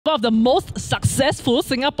One of the most successful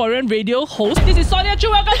Singaporean radio hosts. This is Sonia and Joakim.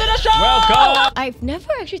 Welcome to the show! Welcome! I've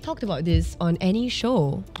never actually talked about this on any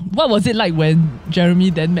show. What was it like when Jeremy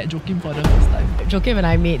then met Joakim for the first time? Joakim and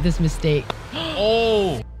I made this mistake.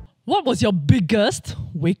 Oh! What was your biggest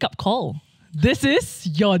wake-up call? This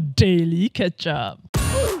is your daily Ketchup.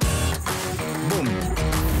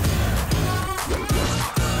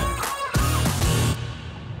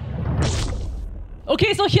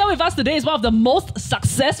 Okay, so here with us today is one of the most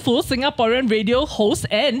successful Singaporean radio hosts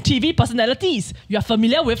and TV personalities. You are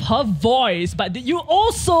familiar with her voice, but did you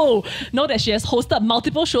also know that she has hosted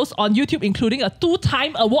multiple shows on YouTube, including a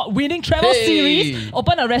 2-time award-winning travel series,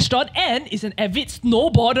 opened a restaurant, and is an avid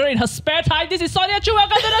snowboarder in her spare time? This is Sonia and Joakim.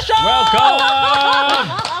 Welcome to the show! Welcome!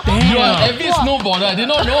 You are an avid snowboarder, I did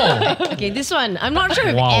not know. Okay, this one, I'm not sure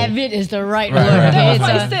if avid is the right word. That Okay, was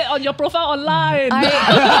what it said on your profile online.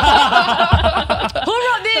 Who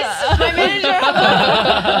wrote this? My manager.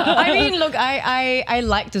 I mean, look, I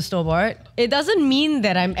like to snowboard. It doesn't mean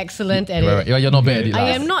that I'm excellent at it. You're not bad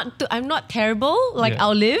at it. I'm not terrible. Like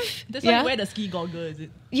I'll live. That's why you wear the ski goggle, is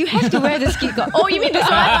it? You have to wear the ski goggle. Oh, you mean this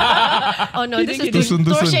one? Oh no, this is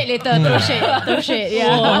throw shade later. Throw shade.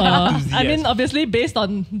 Yeah. I mean, obviously, based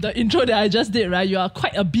on the intro that I just did, right? You are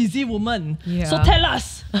quite a busy woman. Yeah. So tell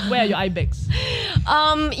us, where are your eye bags?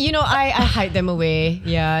 You know, I hide them away.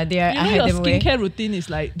 Yeah, they are. You know, your skincare routine is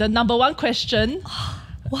like the #1 question.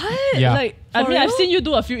 What? Yeah. Like, I mean, I've seen you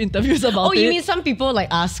do a few interviews about it. Oh, you mean some people like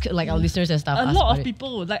ask, like our listeners and stuff? A lot of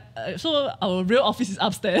people, like, so our real office is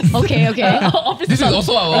upstairs. Okay. Our office This is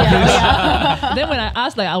also our office. Yeah. Then when I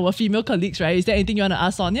ask like our female colleagues, right, is there anything you want to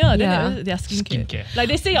ask Sonia? Then they're Skincare. Like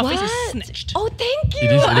they say your face is snatched. Oh, thank you.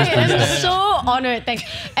 It is I am pretty so honored. Thanks.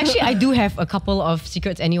 Actually, I do have a couple of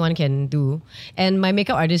secrets anyone can do. And my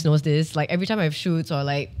makeup artist knows this. Like every time I have shoots or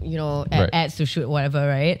like, you know, ads to shoot, whatever,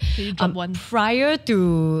 right? Can you drop one? Prior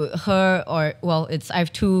to her I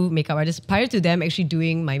have 2 makeup artists. Prior to them actually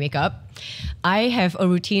doing my makeup, I have a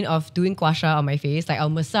routine of doing gua sha on my face. Like I'll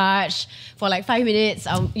massage for like 5 minutes.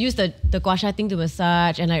 I'll use the gua sha thing to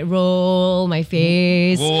massage and like roll my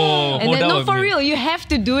face. Whoa, and then no, for real, you have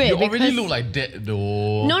to do it. You already look like that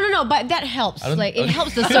though. No, but that helps. Like it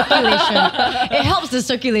helps the circulation. It helps the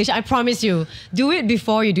circulation. I promise you. Do it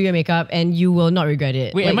before you do your makeup, and you will not regret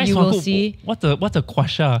it. Wait, like, am I you will see What's a gua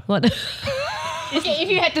sha? what. Okay, if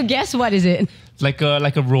you had to guess, what is it? Like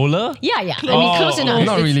a roller? Yeah. I mean, close enough.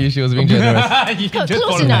 Not really, she was being generous.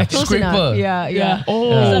 Close enough. Close enough. Yeah.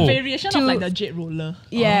 Oh. It's a variation of like the jade roller.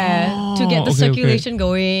 Yeah, to get the okay, circulation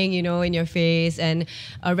going, you know, in your face. And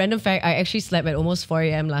a random fact, I actually slept at almost 4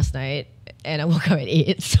 a.m. last night. And I woke up at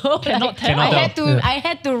 8. So Cannot tell. I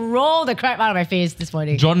had to roll the crap out of my face this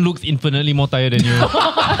morning. John looks infinitely more tired than you.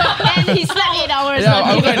 And he slept 8 hours. Yeah,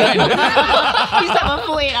 I'm He slept a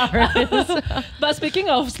full 8 hours. But speaking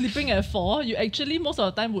of sleeping at 4, you actually most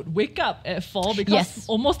of the time would wake up at 4 because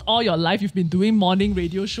almost all your life you've been doing morning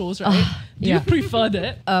radio shows, right? Do you prefer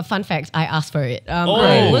that? Fun fact, I asked for it.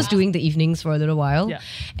 I was doing the evenings for a little while. Yeah.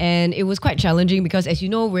 And it was quite challenging because, as you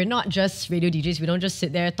know, we're not just radio DJs. We don't just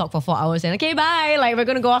sit there, talk for 4 hours and okay, bye. Like, we're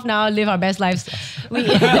going to go off now, live our best lives.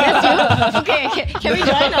 Okay, can we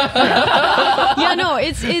join? Yeah, no,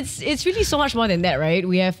 it's really so much more than that, right?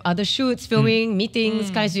 We have other shoots, filming, meetings.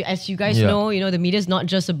 Guys, as you guys know, you know, the media is not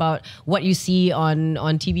just about what you see on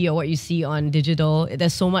TV or what you see on digital.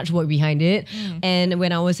 There's so much work behind it. And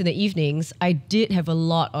when I was in the evenings, I did have a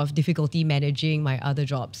lot of difficulty managing my other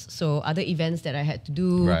jobs. So other events that I had to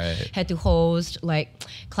do, had to host, like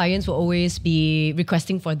clients will always be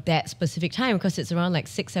requesting for that specific time because it's around like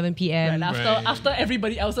 6, 7 p.m. Right, after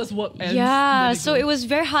everybody else's work ends. Yeah, so it was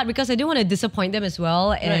very hard because I didn't want to disappoint them as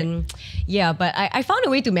well. And but I found a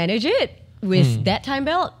way to manage it with that time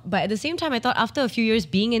belt. But at the same time, I thought after a few years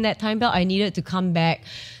being in that time belt, I needed to come back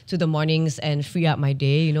to the mornings and free up my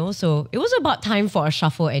day, you know. So it was about time for a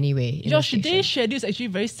shuffle anyway. Your day schedule is actually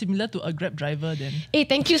very similar to a Grab driver then. Hey,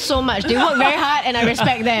 thank you so much. They work very hard and I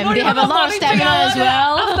respect them. They have a lot of stamina as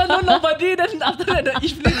well. Afternoon nobody, then after that the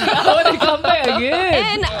evening hour they come back again.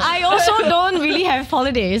 And I also don't really have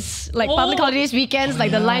holidays, like public holidays, weekends,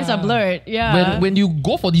 like the lines are blurred. Yeah. When you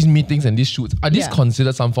go for these meetings and these shoots, are these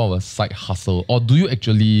considered some form of a side hustle, or do you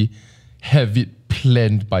actually have it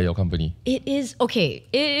planned by your company? It is, okay,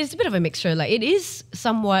 it is a bit of a mixture. Like it is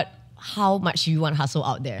somewhat how much you want to hustle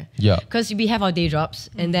out there. Yeah. Because we have our day jobs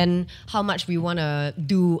and then how much we want to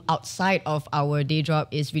do outside of our day job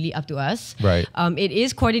is really up to us. Right. It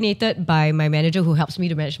is coordinated by my manager who helps me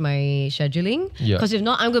to manage my scheduling. Yeah. Because if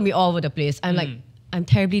not, I'm going to be all over the place. I'm like I'm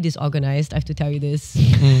terribly disorganized, I have to tell you this.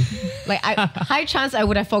 Like, high chance I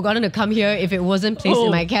would have forgotten to come here if it wasn't placed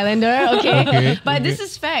in my calendar, okay? But this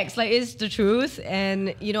is facts, like, it's the truth.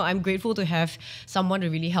 And, you know, I'm grateful to have someone to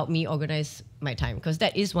really help me organize my time, because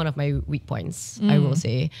that is one of my weak points, I will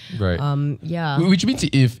say. Right. Yeah. Which means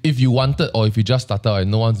if you wanted, or if you just started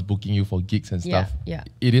and no one's booking you for gigs and stuff,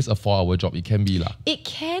 it is a 4-hour job. It can be lah. It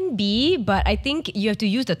can be, but I think you have to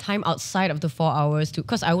use the time outside of the 4 hours to,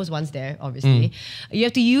 because I was once there, obviously. You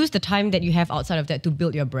have to use the time that you have outside of that to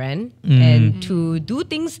build your brand and to do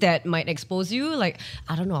things that might expose you. Like,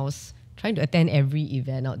 I don't know, I was trying to attend every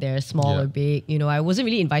event out there, small or big. You know, I wasn't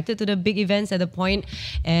really invited to the big events at the point.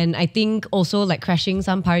 And I think also like crashing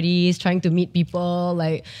some parties, trying to meet people,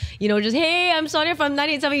 like, you know, just, hey, I'm Sonia from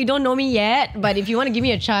 987. You don't know me yet, but if you want to give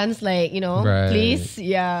me a chance, like, you know, please,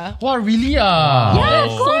 Wow, really? Yeah,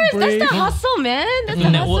 of course. That's the hustle, man. That's the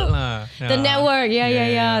network hustle. lah. The network,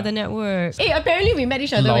 the network. Hey, apparently we met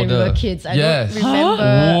each other when we were kids. I don't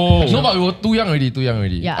remember. No, but we were too young already.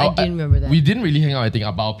 Yeah, I didn't remember that. We didn't really hang out, I think,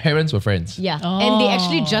 but our parents were friends. Yeah, and they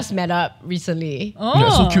actually just met up recently. Yeah,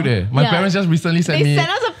 so cute eh. My parents just recently sent me. They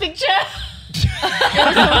sent us a picture.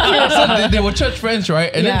 So they were church friends,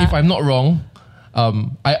 right? And then if I'm not wrong,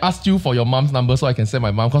 I asked you for your mom's number so I can send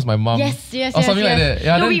my mom, because my mom or something like that.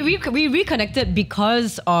 Yeah, no, we reconnected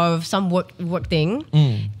because of some work thing,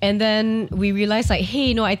 and then we realized like,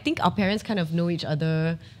 hey, no, I think our parents kind of know each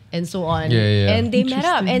other. And so on. And they met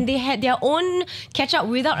up and they had their own catch-up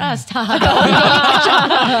without us. They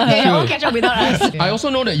had their own catch-up without us. I also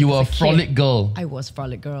know that you were a Frolick girl. I was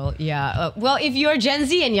Frolick girl, yeah. Well, if you're Gen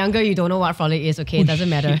Z and younger, you don't know what Frolick is, okay? It doesn't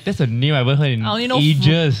matter. That's a name I've ever heard in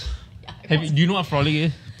ages. Do you know what Frolick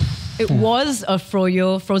is? It was a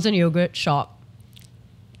frozen yogurt shop.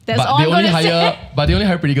 That's but all they I'm only gonna hire, say. But they only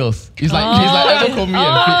hire pretty girls. It's like Abercrombie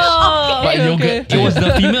and Fitch. But yogurt. It was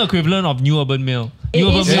the female equivalent of New Urban Mail. It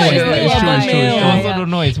is true. It's true. I also don't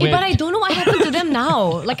know. It's weird. But I don't know what happened to them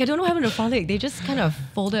now. Like, I don't know what happened to Frolic. They just kind of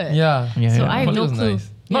folded. So I have no clue. Nice.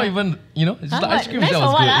 Not even, you know, it's just the ice cream nice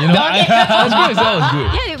itself for was what, good. You know? Ice cream itself was good.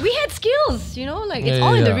 Yeah, we had skills, you know, like it's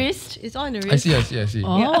all in the wrist. It's all in the wrist. I see.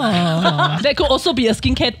 Oh. That could also be a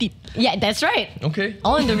skincare tip. Yeah, that's right. Okay.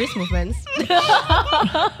 All in the wrist movements.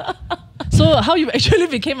 So how you actually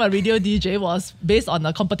became a radio DJ was based on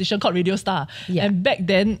a competition called Radio Star. Yeah. And back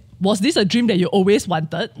then, was this a dream that you always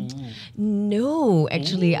wanted? No,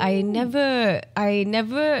 actually, I never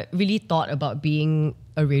really thought about being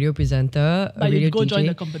a radio presenter, But a radio you go DJ. join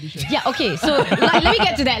the competition. Yeah, okay. So let me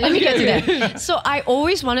get to that. So I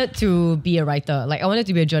always wanted to be a writer. Like, I wanted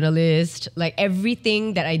to be a journalist. Like,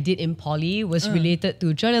 everything that I did in poly was related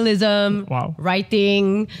to journalism,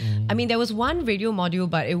 writing. I mean, there was one radio module,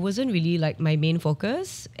 but it wasn't really like my main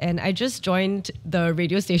focus. And I just joined the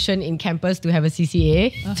radio station in campus to have a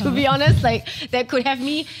CCA. To be honest, like, that could have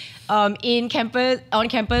me on campus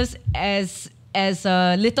as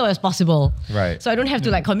little as possible. Right. So I don't have to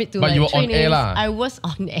like commit to But like you were on trainings. air lah. I was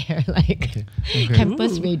on air, like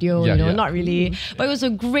campus radio, not really. But it was a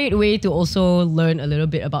great way to also learn a little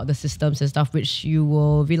bit about the systems and stuff, which you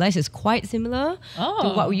will realize is quite similar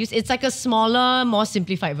to what we use. It's like a smaller, more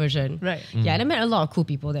simplified version. Right. Yeah, and I met a lot of cool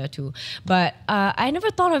people there too. But I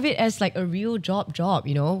never thought of it as like a real job,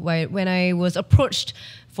 you know. When I was approached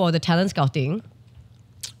for the talent scouting,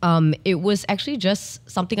 it was actually just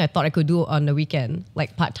something I thought I could do on the weekend,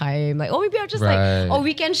 like part-time. Like, maybe I'll just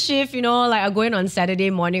weekend shift, you know, like I'll go in on Saturday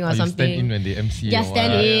morning or something. You stand in when they MC. Yeah,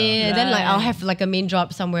 stand in. And then like I'll have like a main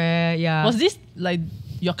job somewhere. Yeah. Was this like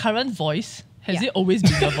your current voice? Has it always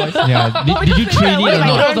been your voice? Yeah. Did you train it or That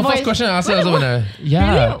not? was the first question I asked her also when I...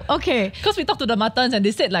 Really? Okay. Because we talked to the Matans and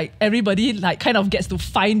they said like everybody like kind of gets to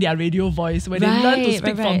find their radio voice when they learn to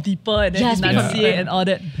speak from deeper and then enunciate and all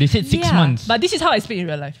that. They said 6 months. But this is how I speak in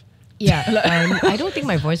real life. Yeah. I don't think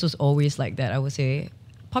my voice was always like that, I would say.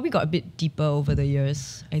 Probably got a bit deeper over the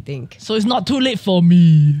years, I think. So it's not too late for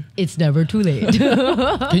me. It's never too late.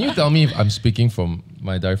 Can you tell me if I'm speaking from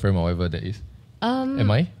my diaphragm or whatever that is?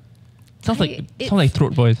 Am I? Sounds like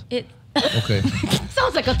throat voice. Okay.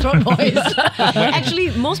 Sounds like a throat voice.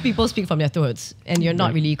 Actually, most people speak from their throats and you're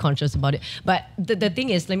not really conscious about it. But the thing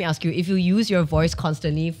is, let me ask you, if you use your voice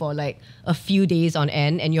constantly for like a few days on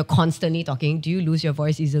end and you're constantly talking, do you lose your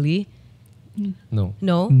voice easily? No.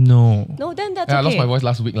 No? No, then that's Yeah, okay. I lost my voice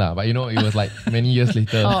last week lah, but you know, it was like many years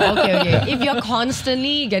later. Oh, okay. If you're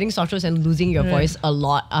constantly getting sore throats and losing your voice a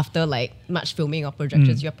lot after like much filming or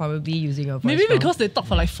projections, you're probably using your voice Maybe wrong. because they talk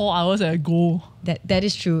for like 4 hours and I go. That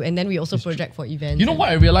is true. And then we also project for events. You know what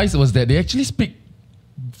I realized was that they actually speak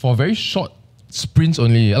for very short sprints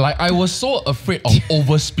only. Like, I was so afraid of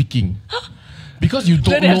over speaking. Because you don't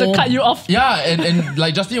know. Then they have to cut you off. Yeah, and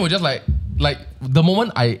like Justin was just like like the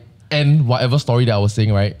moment I end whatever story that I was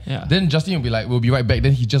saying, right? Yeah. Then Justin will be like, we'll be right back.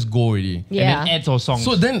 Then he just go already. Yeah. And then ads or songs.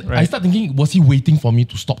 So then I right? start thinking, was he waiting for me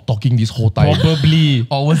to stop talking this whole time? Probably.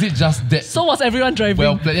 Or was it just that So was everyone driving?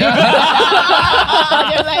 well played? Yeah.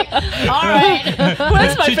 They're like, all right.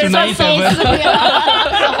 Where's my 3 to favorite song?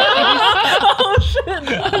 97.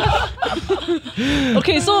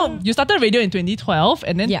 Okay, so you started radio in 2012,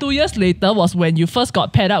 and then Yeah. 2 years later was when you first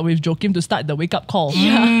got paired up with Joakim to start the Wake Up Call.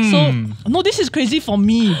 So, no, this is crazy for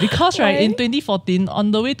me because, right, in 2014,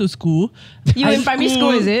 on the way to school, You in primary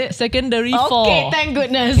school, is it? Secondary 4. Okay, thank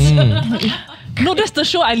goodness. No, that's the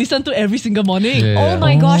show I listen to every single morning. Yeah. Oh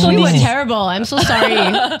my gosh, So we were this is- terrible. I'm so sorry.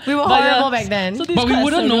 We were But yeah, horrible back then. so this But is we quite a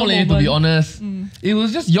wouldn't know, surreal to be moment. honest. It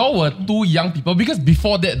was just y'all were two young people because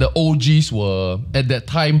before that the OGs were at that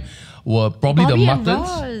time were probably Bobby the and Muttons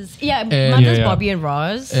Roz. Yeah, And- Muttons, Yeah. Bobby and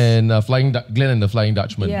Roz. and Glenn and the Flying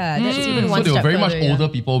Dutchman. Yeah, that's even So one they were step very much further, yeah. older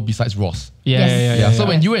people besides Ross. Yeah, Yes. yeah, yeah, Yeah. yeah. So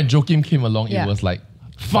when you and Joakim came along, Yeah. it was like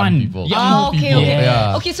Fun. people. Yeah. Oh, okay, people. okay.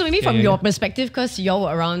 Yeah. Okay, so maybe from Yeah. your perspective, because y'all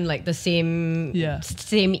were around like the same Yeah.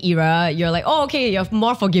 same era, you're like, oh, okay, you're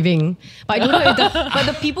more forgiving. But I don't know if but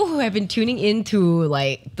the people who have been tuning into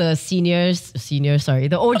like the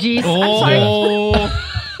the OGs, I'm sorry. Oh,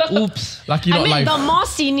 oops. Lucky I not mean live. the more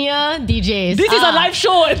senior DJs. This is a live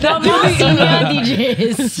show. And The more senior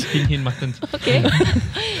DJs. Hint, Muttons. Okay.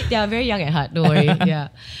 They are very young at heart, don't worry.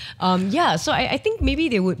 Yeah. So I think maybe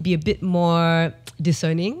they would be a bit more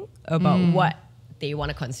discerning about what they want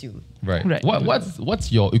to consume. Right. Right.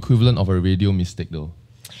 What's your equivalent of a radio mistake though?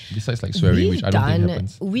 Besides like swearing, which I don't think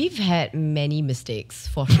happens. We've had many mistakes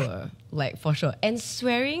for sure. Like for sure. And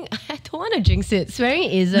swearing, I don't want to jinx it. Swearing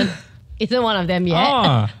isn't one of them yet.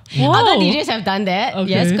 Ah. Other DJs have done that. Okay.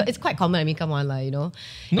 Yes, it's quite common. I mean, come on, like, you know.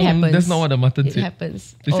 No, it happens. that's not what the Muttons It said.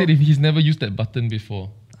 happens. They said if he's never used that button before.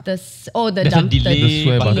 the There's a dump, delay The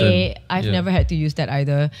swear button. delay. I've Yeah. never had to use that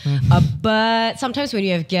either. But sometimes when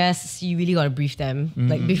you have guests, you really got to brief them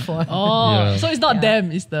like before. Oh, Yeah. so it's not Yeah.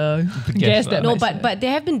 them, it's the guest guest lah. that No, might but say. but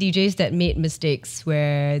there have been DJs that made mistakes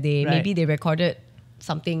where they Right. maybe they recorded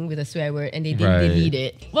something with a swear word and they didn't Right. delete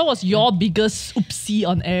it. What was your biggest oopsie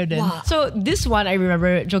on air then? So this one, I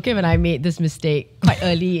remember Joakim and I made this mistake quite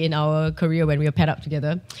early in our career when we were paired up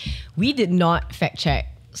together. We did not fact check.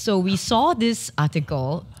 So we saw this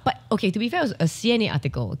article, but okay, to be fair, it was a CNA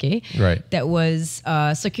article, okay? Right. That was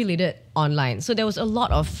circulated online. So there was a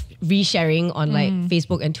lot of resharing on like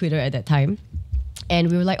Facebook and Twitter at that time. And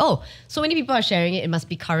we were like, oh, so many people are sharing it, it must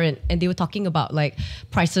be current. And they were talking about like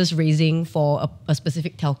prices raising for a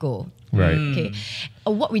specific telco. Right. Okay.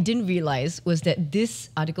 What we didn't realize was that this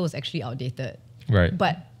article was actually outdated. Right.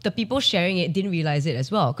 But the people sharing it didn't realize it as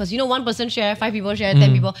well. Because, you know, one person share, 5 people share,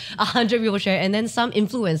 10 people, 100 people share. And then some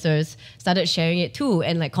influencers started sharing it too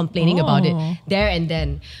and like complaining about it there and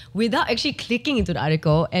then without actually clicking into the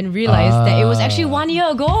article and realized that it was actually 1 year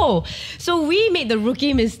ago. So we made the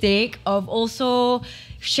rookie mistake of also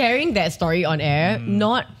sharing that story on air,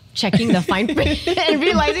 not checking the fine print and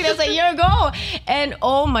realizing that's a year ago. And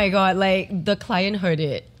oh my God, like the client heard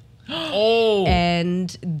it. Oh.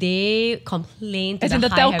 And they complained to As in the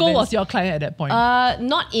high telco heavens. was your client at that point.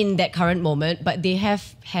 Not in that current moment, but they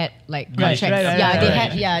have had like Right, contracts. right, yeah, right, they right.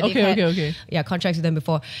 had. Yeah, they've Okay, had, okay. Yeah, contracts with them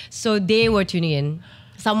before. So they were tuning in.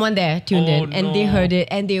 Someone there tuned Oh, in and they no. heard it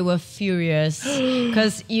and they were furious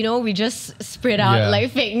because you know we just spread out Yeah.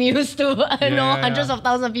 like fake news to Yeah. hundreds of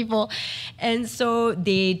thousands of people, and so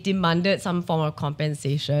they demanded some form of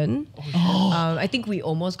compensation. I think we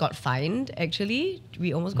almost got fined. Actually,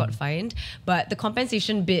 we almost got fined, but the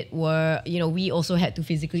compensation bit were we also had to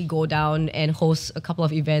physically go down and host a couple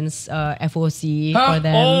of events, FOC Huh? for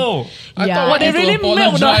them. Oh. I Yeah. thought What, they wanted to really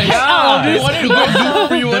milked the apologize. heck out of They this. wanted to go do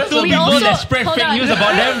free The work. two We people also- that spread hold fake on. news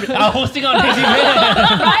about them are hosting on this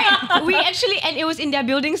event. Right? We actually, and it was in their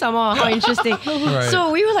building somehow. How interesting. Right.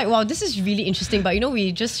 So we were like, wow, this is really interesting. But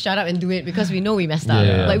we just shut up and do it because we know we messed up.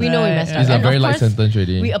 Yeah. Like we know we Right, messed yeah. up. It's a And very of light course, sentence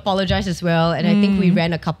already. We apologized as well. And I think we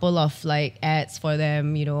ran a couple of like ads for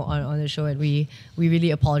them, on the show, and we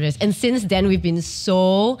really apologized. And since then we've been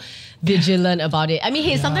so vigilant about it. I mean,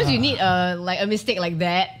 hey, sometimes you need a mistake like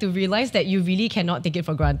that to realize that you really cannot take it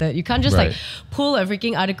for granted. You can't just Right. like pull a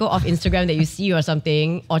freaking article off Instagram that you see or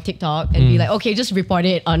something or TikTok and be like, okay, just report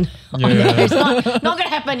it on there. It's not gonna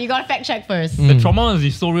happen. You gotta fact check first. The trauma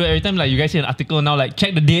is so real. Every time like you guys see an article now, like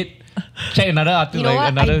check the date, check another article. You know what?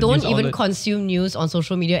 Another I don't news even outlet. consume news on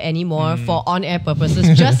social media anymore for on-air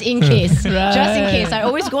purposes, just in case. Just in case. I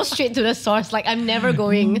always go straight to the source. Like I'm never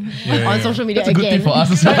going on social media That's a good again. thing for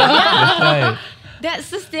us as well. That's right. That's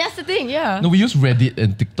the thing, yeah. No, we use Reddit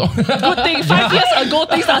and TikTok. Good thing 5 years ago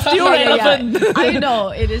things are still relevant. I know,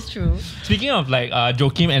 it is true. Speaking of like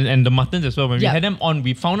Joakim and the Muttons as well, when we Yeah. had them on,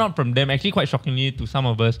 we found out from them, actually quite shockingly to some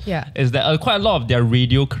of us, Yeah. is that quite a lot of their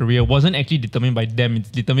radio career wasn't actually determined by them. It's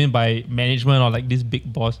determined by management or like this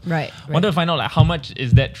big boss. Right. Wanted to find out like how much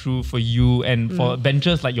is that true for you and for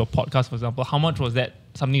ventures like your podcast, for example. How much was that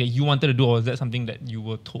something that you wanted to do, or was that something that you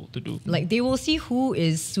were told to do? Like they will see who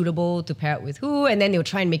is suitable to pair up with who, and then they'll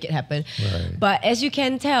try and make it happen. Right. But as you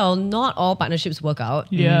can tell, not all partnerships work out.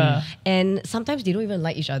 Yeah. And sometimes they don't even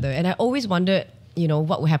like each other. And I always wondered,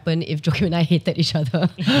 what would happen if Joakim and I hated each other.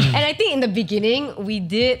 And I think in the beginning, we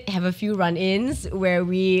did have a few run-ins where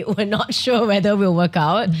we were not sure whether we'll work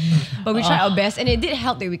out. But we tried our best, and it did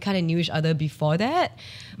help that we kind of knew each other before that.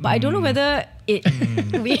 But I don't know whether it...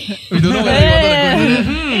 We don't know whether we wanted to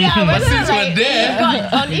go. Yeah, But since we're there. we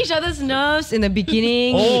got on each other's nerves in the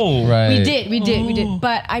beginning. Oh, Right. We did.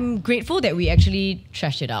 But I'm grateful that we actually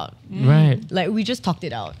trashed it out. right. Like we just talked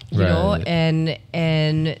it out, you Right. know,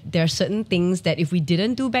 and there are certain things that if we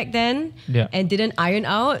didn't do back then Yeah. and didn't iron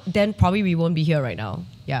out, then probably we won't be here right now.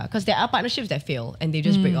 Yeah, because there are partnerships that fail and they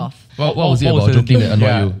just break off. What was it Oh, about so- Joakim that annoyed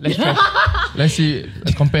Yeah, you? let's try. Let's see.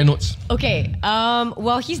 Let's compare notes. Okay,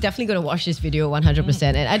 well, he's definitely gonna watch this video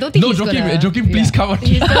 100%, and I don't think No, he's gonna. Joakim, please come on.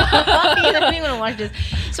 He's definitely gonna watch this.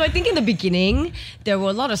 So I think in the beginning there were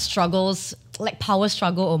a lot of struggles, like power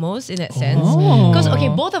struggle almost in that sense. Because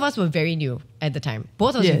both of us were very new at the time.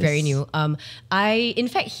 Both of us were Yes. very new. In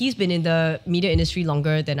fact, he's been in the media industry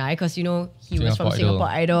longer than I, because he was from Singapore Idol. Singapore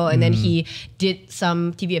Idol, and then he did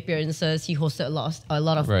some TV appearances. He hosted a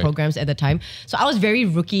lot of Right. programs at the time. So I was very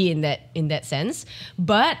rookie in that sense.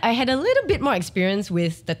 But I had a little bit more experience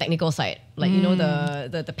with the technical side, like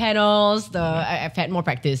the panels. I've had more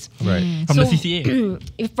practice. Right. From the So- CCA.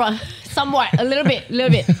 Somewhat, a little bit.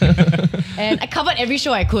 And I covered every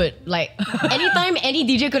show I could. Like anytime any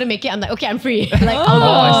DJ couldn't make it, I'm like, okay, I'm free. Like I'll go.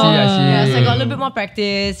 I see. Yeah, so I got a little bit more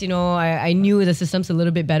practice. I knew the systems a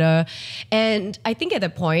little bit better. And I think at the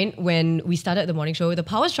point when we started the morning show, the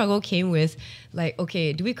power struggle came with like,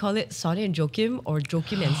 okay, do we call it Sonia and Joakim or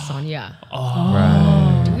Joakim and Sonia?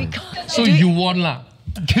 Right. Do we call So do we- you won lah.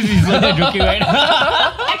 Because he's not joking, right?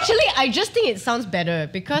 Actually, I just think it sounds better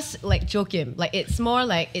because like Joakim, like it's more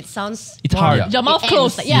like it sounds. It's more- hard. Yeah. Your mouth it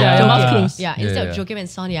closed. ends, Yeah, your mouth closed. Yeah, Yeah, instead yeah. of Joakim and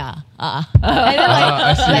Sonia. And then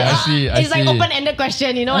I see. it's like open-ended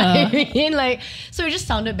question, you know what I mean? Like, so it just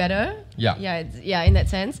sounded better. Yeah. Yeah, in that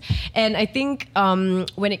sense. And I think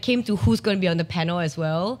when it came to who's going to be on the panel as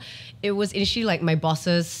well, it was initially like my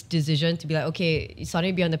boss's decision to be like, okay,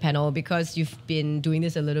 Sonia, be on the panel because you've been doing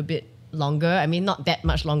this a little bit longer. I mean, not that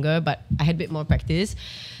much longer, but I had a bit more practice.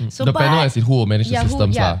 So, The panel as in who will manage the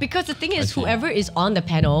systems lah. because the thing is, see. whoever is on the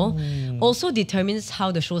panel also determines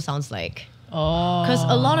how the show sounds like. Oh. Because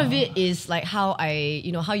a lot of it is like how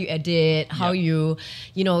how you edit, how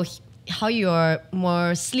how you're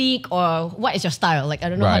more sleek, or what is your style. Like, I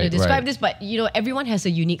don't know how to Right, describe right. this, but everyone has a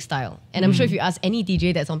unique style. And I'm sure if you ask any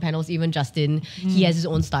DJ that's on panels, even Justin, he has his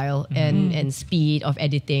own style and speed of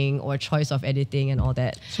editing or choice of editing and all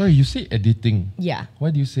that. Sorry, you say editing. Yeah.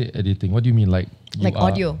 Why do you say editing? What do you mean? Like Like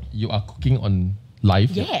audio. You are cooking on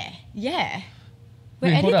live? Yeah. We're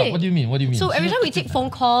Wait, hold up. editing. What do you mean? So every time we take phone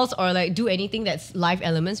calls or like do anything that's live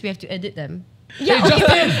elements, we have to edit them. Hey, Justin!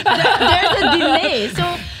 There's a delay.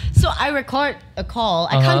 So I record a call.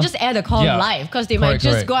 I can't just air the call Yeah. live because they might Correct,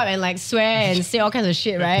 just correct. go up and like swear and say all kinds of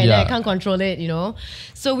shit, right? Yeah. And I can't control it,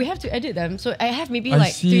 So we have to edit them. So I have maybe I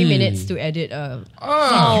like 3 see. minutes to edit. You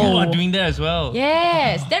are doing that as well.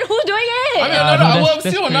 Yes. Then who's doing it? I mean, no, I'm that's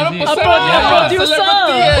still another crazy. person. A producer.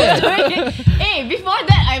 Celebrity, yeah. Who's doing it? Hey, before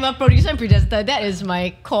that, I'm a producer and presenter. That is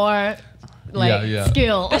my core Yeah.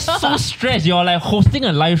 skill. So stressed. You're like hosting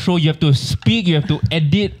a live show. You have to speak. You have to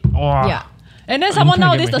edit. Oh. Yeah. And then someone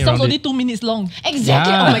trying to nowadays, get the my head song's around only it. 2 minutes long.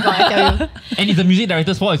 Exactly. Yeah. Oh my god, I tell you. And it's the music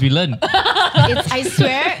director's fault, as we learn. I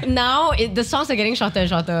swear, now the songs are getting shorter and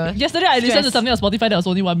shorter. Yesterday, I listened to Stress. something on Spotify that was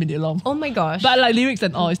only 1 minute long. Oh my gosh. But like lyrics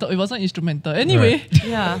and all, it wasn't instrumental. Anyway,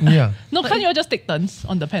 yeah. Yeah. no, can't you all just take turns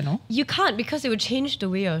on the panel? You can't because it would change the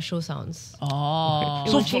way your show sounds. Oh.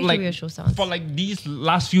 It So will for change like the way your show sounds. for like these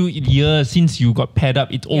last few years since you got paired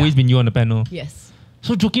up, it's always been you on the panel. Yes.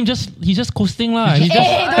 So Joakim he's just coasting lah. He just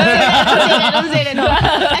Hey, don't say that. No.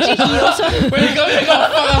 Actually, he also. When you go fuck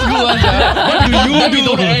us good one, yeah. What do you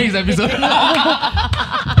do to air his episode?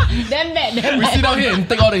 Damn bad, damn We bad. sit down here and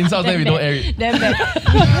take all the insults, then we don't air it. Damn bad.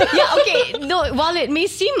 Yeah, okay. No, while it may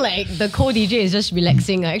seem like the co-DJ is just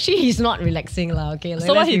relaxing, actually he's not relaxing lah. Okay. Like,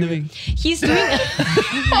 So what let's he be doing? real. He's doing.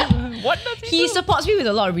 What does He supports me with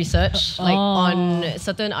a lot of research, like on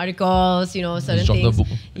certain articles, you know, certain dropped the things.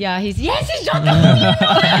 book. Yeah, he's dropped the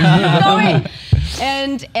book. No way.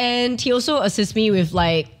 And he also assists me with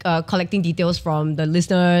like collecting details from the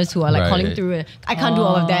listeners who are like calling Right. through. I can't do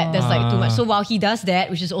all of that. That's like too much. So while he does that,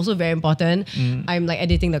 which is also very important, I'm like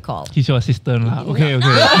editing the call. He's your assistant lah. Okay.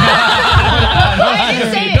 I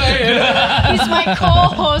didn't say it. He's my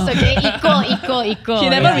co-host. Okay, equal. He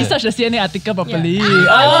never researched the CNN article properly.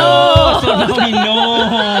 Oh, so now we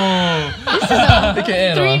know. This is a They can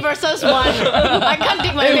air, 3 no? versus 1. I can't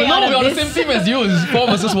dig my way No, out we're of on the this. same team as you. It's 4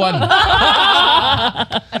 versus 1.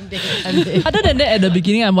 I'm dead. Other than that, at the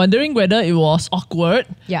beginning, I'm wondering whether it was awkward.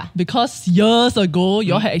 Yeah. Because years ago,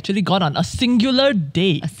 you all had actually gone on a singular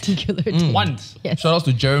date. Singular day. Once. Yes. Shout outs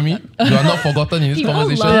to Jeremy. You are not forgotten in this People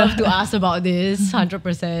conversation. love to ask about this,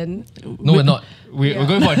 100%. No, we're not. We're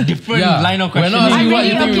going for a different line of we're questioning. not asking I'm what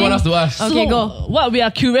you really think you want us looking- to ask. Okay, So go. What we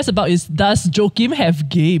are curious about is, does Joakim have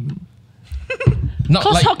game? Not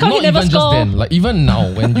 'Cause like how come not he never even just score? then. Like even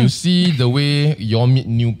now, when you see the way you all meet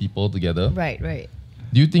new people together, Right.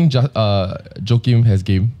 do you think Joakim has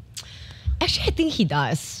game? Actually, I think he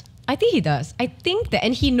does. I think that,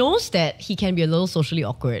 and he knows that he can be a little socially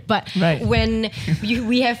awkward. But Right. when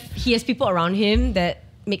he has people around him that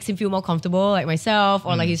makes him feel more comfortable, like myself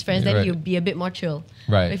or like his friends, then Right. he'll be a bit more chill.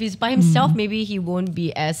 Right. If he's by himself, maybe he won't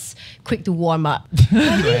be as quick to warm up. But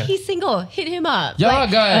I think he's single. Hit him up. Yeah,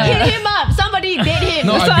 guy. Hit him up. Somebody date him.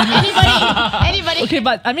 No, I Anybody. Okay,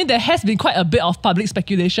 but I mean, there has been quite a bit of public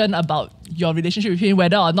speculation about your relationship with him,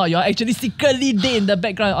 whether or not you're actually secretly date in the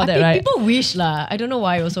background, all I that, think right? people wish lah. I don't know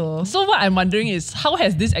why also. So what I'm wondering is, how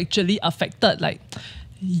has this actually affected, like,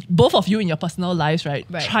 both of you in your personal lives, right?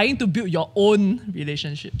 Right. Trying to build your own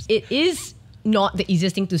relationships. It is not the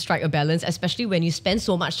easiest thing to strike a balance, especially when you spend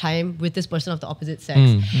so much time with this person of the opposite sex.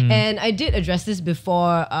 And I did address this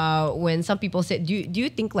before when some people said, do you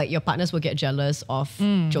think like your partners will get jealous of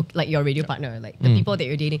like your radio partner, like the people that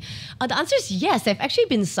you're dating? The answer is yes. There have actually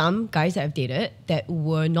been some guys that I've dated that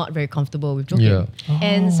were not very comfortable with joking. Yeah.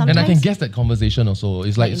 And sometimes And I can guess that conversation also.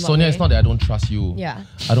 It's like, in what Sonia, way? it's not that I don't trust you. Yeah.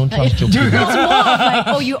 I don't trust It's Joakim. more of like,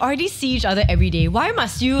 oh, you already see each other every day. Why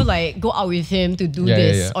must you like go out with him to do Yeah,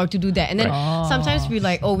 this yeah, yeah. or to do that? And then sometimes we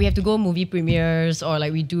like, oh, we have to go movie premieres or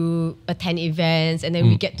like we do attend events and then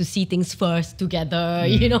we get to see things first together,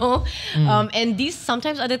 you know? And these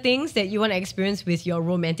sometimes are the things that you want to experience with your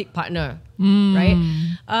romantic partner, right?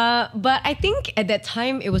 But I think at that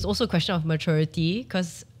time, it was also a question of maturity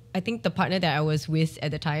because I think the partner that I was with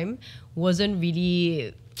at the time wasn't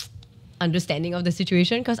really understanding of the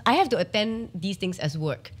situation because I have to attend these things as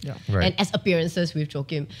work Right. and as appearances with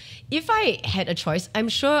Joakim. If I had a choice, I'm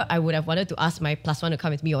sure I would have wanted to ask my +1 to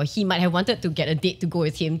come with me, or he might have wanted to get a date to go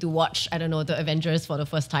with him to watch, I don't know, the Avengers for the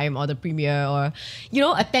first time or the premiere, or, you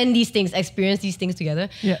know, attend these things, experience these things together.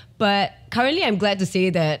 Yeah. But currently I'm glad to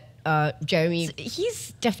say that Jeremy,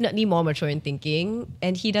 he's definitely more mature in thinking,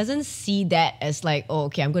 and he doesn't see that as like, oh,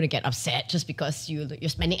 okay, I'm going to get upset just because you're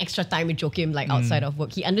spending extra time with Joakim like outside of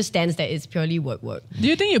work. He understands that it's purely work. Do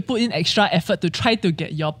you think you put in extra effort to try to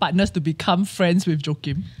get your partners to become friends with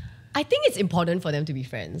Joakim? I think it's important for them to be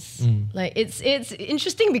friends. Like it's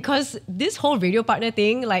interesting because this whole radio partner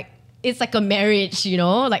thing, like it's like a marriage, you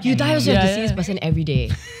know? Like you also have to see this person every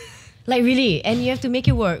day. Like really, and you have to make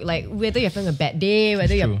it work. Like whether you're having a bad day,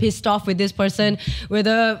 whether you're pissed off with this person,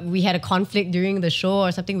 whether we had a conflict during the show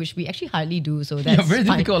or something, which we actually hardly do. So that's Yeah, very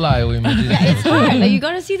fine. difficult lah, I would imagine. Yeah, it's hard. Like you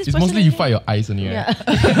gotta see this It's person. mostly you fight your eyes only, right?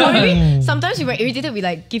 Yeah. Or maybe sometimes we were irritated, we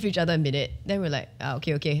like give each other a minute. Then we're like,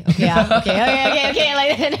 okay.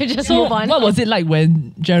 Like then we just So move on. what was it like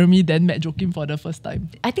when Jeremy then met Joakim for the first time?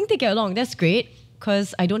 I think they get along. That's great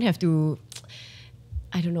because I don't have to,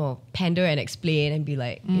 I don't know, pander and explain and be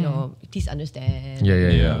like, you know, please understand.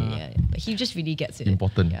 Yeah. But he just really gets it.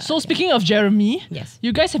 Important. Yeah. So speaking of Jeremy, Yes.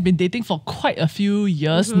 you guys have been dating for quite a few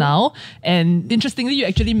years now, and interestingly, you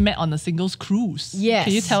actually met on a singles cruise. Yes.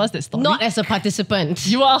 Can you tell us that story? Not as a participant.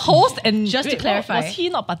 You were a host, and Just to clarify. was he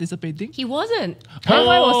not participating? He wasn't.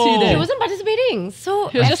 Why was he there? He wasn't participating. So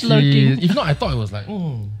He was just Actually, lurking. if not, I thought it was like,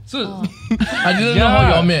 So I didn't know how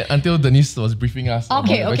y'all met until Denise was briefing us about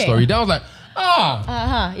the backstory. Then I was like,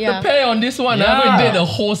 yeah. the pair on this one, Yeah. I'm going to date the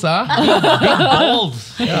host.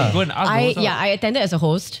 Balls. Go and ask the host out. I attended as a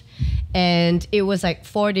host, and it was like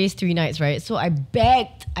 4 days, 3 nights, right? So I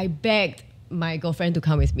begged my girlfriend to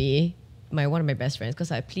come with me. one of my best friends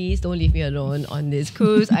because like, please don't leave me alone on this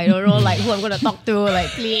cruise. I don't know like who I'm gonna talk to. Like,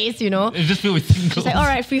 please, you know. It's just filled with singles. She's like, all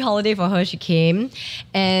right, free holiday for her. She came,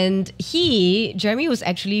 and Jeremy was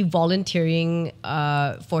actually volunteering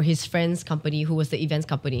for his friend's company, who was the events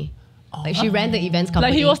company. Like she ran the events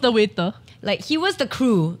company. Like he was the waiter. Like he was the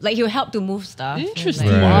crew. Like he would help to move stuff. Interesting.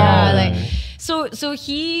 Like, Right. Yeah, like so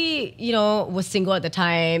he, you know, was single at the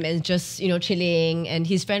time and just, you know, chilling. And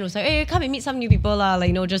his friend was like, hey, come and meet some new people lah. Like,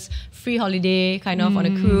 you know, just free holiday kind of on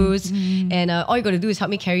a cruise. And all you got to do is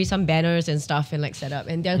help me carry some banners and stuff and like set up.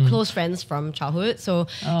 And they're close friends from childhood. So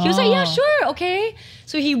he was like, yeah, sure, okay.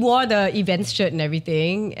 So he wore the events shirt and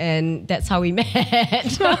everything. And that's how we met. We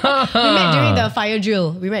met during the fire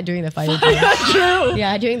drill. True.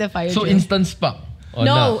 Yeah, during the fire So drill. instant spark. or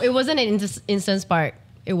No, not? it wasn't an instant spark.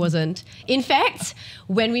 It wasn't. In fact,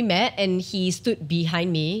 when we met and he stood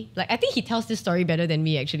behind me, like I think he tells this story better than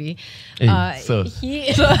me actually. Hey, sir.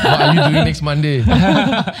 He What are you doing next Monday?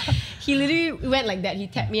 he literally went like that. He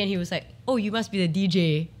tapped me and he was like, "Oh, you must be the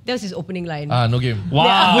DJ." That was his opening line. No game.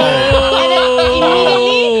 Wow. And then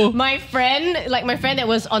immediately, my friend that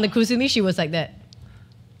was on the cruise with me, she was like that.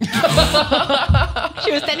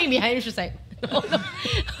 She was standing behind me. She was like, "Oh, no."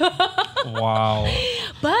 Wow.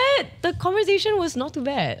 But the conversation was not too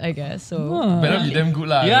bad, I guess. So Better be damn good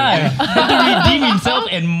lah. Yeah. To redeem himself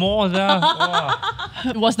and more. Wow.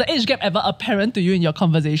 Was the age gap ever apparent to you in your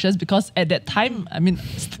conversations? Because at that time, I mean,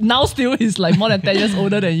 now still he's like more than 10 years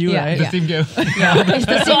older than you, Yeah, right? The same girl. it's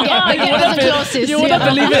the same gap. The gap was the closest. You wouldn't yeah.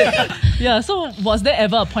 believe it. Yeah, so was there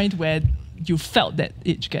ever a point where you felt that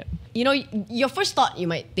age gap? You know, your first thought you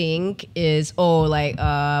might think is, oh, like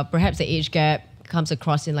perhaps the age gap comes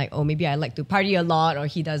across in like, oh, maybe I like to party a lot or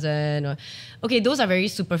he doesn't. Or okay, those are very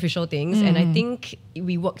superficial things. And I think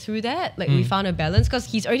we worked through that. Like we found a balance because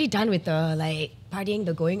he's already done with the like partying,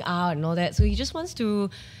 the going out and all that. So he just wants to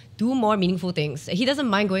do more meaningful things. He doesn't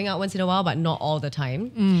mind going out once in a while, but not all the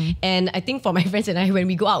time. And I think for my friends and I, when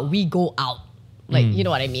we go out, we go out. Like, you know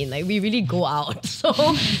what I mean? Like, we really go out. So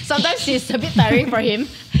sometimes it's a bit tiring for him.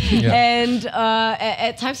 Yeah. And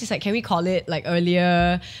at times he's like, can we call it like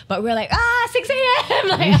earlier? But we're like, 6 a.m.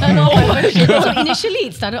 Like, I don't know. So initially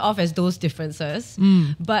it started off as those differences.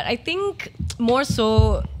 But I think more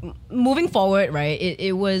so moving forward, right,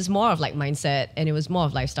 it was more of like mindset and it was more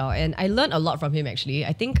of lifestyle. And I learned a lot from him actually.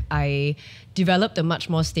 I think I developed a much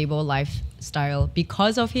more stable lifestyle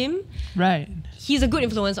because of him. Right. He's a good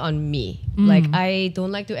influence on me. Like I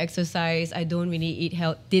don't like to exercise. I don't really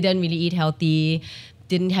didn't really eat healthy.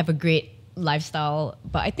 Didn't have a great lifestyle.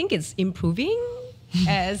 But I think it's improving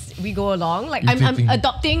as we go along. Like I'm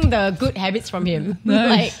adopting the good habits from him.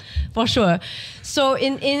 Like for sure. So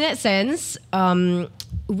in that sense,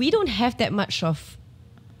 we don't have that much of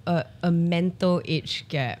a mental age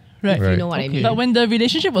gap. Right. If you know what I mean. But when the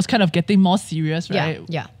relationship was kind of getting more serious, right?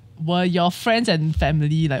 Yeah. Were your friends and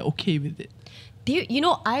family like okay with it? You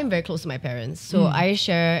know, I'm very close to my parents, so I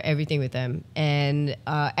share everything with them. And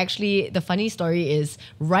actually, the funny story is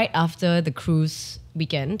right after the cruise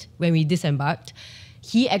weekend, when we disembarked,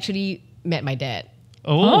 he actually met my dad.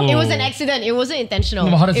 Oh. It was an accident. It wasn't intentional.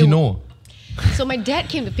 No, but how does he know? So my dad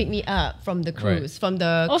came to pick me up from the cruise, from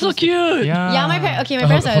the Oh, so cruise. cute. Yeah, my parents are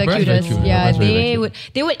her the parents very cutest. cute. Her Yeah, parents very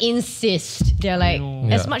they would insist. They're like, Yeah.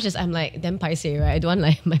 as much as I'm like damn paiseh, right? I don't want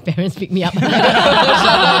like my parents pick me up.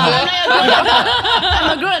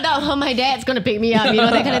 I'm a grown adult. Oh, my dad's gonna pick me up, you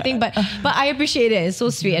know, that kind of thing. But I appreciate it. It's so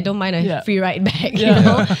sweet. I don't mind a free ride back, you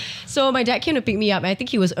know. So my dad came to pick me up. I think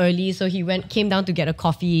he was early, so he came down to get a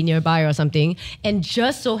coffee nearby or something. And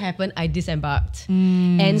just so happened I disembarked,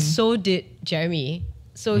 and so did Jeremy.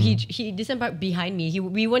 So he disembarked behind me.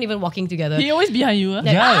 We weren't even walking together. He always behind you. Huh?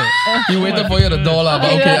 Yeah. He waited for you at the door lah,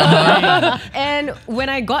 but okay. And when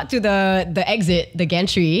I got to the exit, the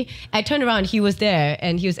gantry, I turned around. He was there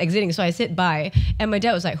and he was exiting. So I said bye. And my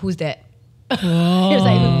dad was like, "Who's that?" He was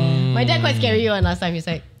like, my dad quite scary one last time. He's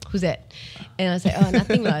like, "Who's that?" And I was like, "Oh,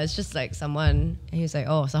 nothing lah. It's just like someone." And he was like,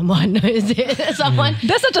 "Oh, someone." Is it someone?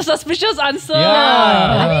 That's such a suspicious answer.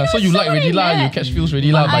 Yeah. So you like already lah, you catch feels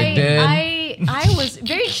already lah by then. I was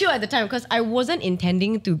very chill at the time because I wasn't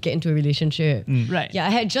intending to get into a relationship. Right. Yeah,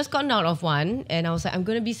 I had just gotten out of one and I was like, I'm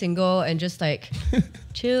going to be single and just like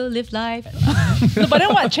chill, live life. No, but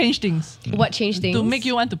then what changed things? What changed things? To make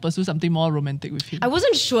you want to pursue something more romantic with him? I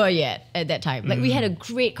wasn't sure yet at that time. Like we had a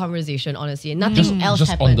great conversation, honestly, and nothing else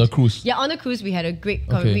Just happened. on the cruise. Yeah, on the cruise we had a great.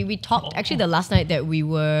 Okay. We talked. Actually, the last night that we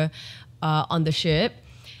were on the ship,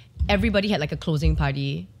 everybody had like a closing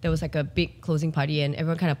party. There was like a big closing party, and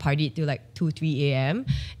everyone kind of partied till like 2-3 a.m.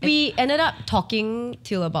 We ended up talking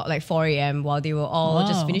till about like 4 a.m. while they were all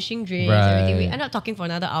just finishing drinks and everything. We Right. ended up talking for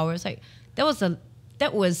another hour. It's like that was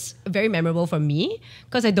that was very memorable for me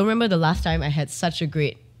because I don't remember the last time I had such a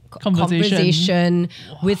great Conversation. conversation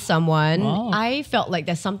with someone. Wow. I felt like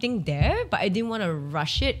there's something there, but I didn't want to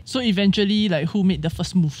rush it. So eventually, like, who made the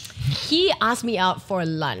first move? He asked me out for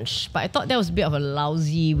lunch, but I thought that was a bit of a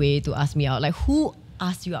lousy way to ask me out. Like, who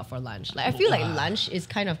asked you out for lunch? Like, I feel like lunch is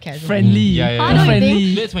kind of casual. Friendly. How do you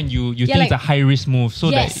Friendly. That's when you think like- it's a high risk move, so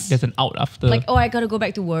Yes. that there's an out after. Like, oh, I gotta go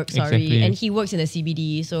back to work, sorry. Exactly. And he works in a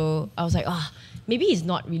CBD, so I was like, maybe he's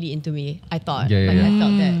not really into me. I thought. Yeah, yeah, like, yeah. I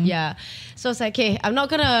felt that. Yeah. So it's like, okay, I'm not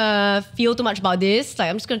gonna feel too much about this. Like,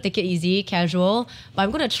 I'm just gonna take it easy, casual. But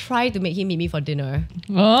I'm gonna try to make him meet me for dinner.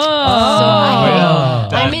 Oh.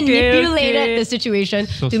 So I Okay, manipulated okay. the situation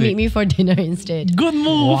So to sick. meet me for dinner instead. Good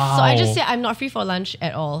move. Wow. So I just said I'm not free for lunch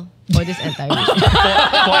at all for this entire week.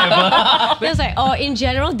 forever. But it's like, in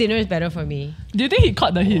general, dinner is better for me. Do you think he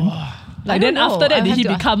caught the hint? I Like, don't then know. after that, I'll did have he to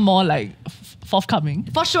ask. become more like forthcoming?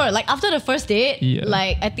 For sure. Like after the first date, Yeah.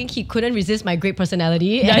 like I think he couldn't resist my great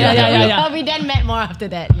personality. Yeah. We then met more after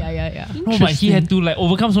that. Yeah. No, but he had to like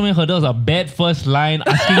overcome so many hurdles. A bad first line,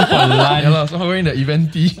 asking for lunch. Yeah, lah, so wearing the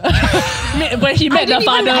event tee. When he met the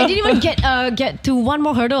father. I didn't even get to one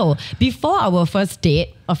more hurdle. Before our first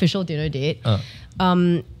date, official dinner date,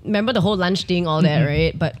 remember the whole lunch thing, all that,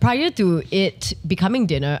 right? But prior to it becoming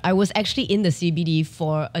dinner, I was actually in the CBD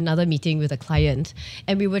for another meeting with a client.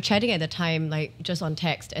 And we were chatting at the time, like just on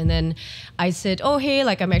text. And then I said, oh, hey,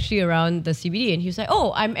 like I'm actually around the CBD. And he was like,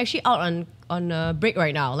 oh, I'm actually out on a break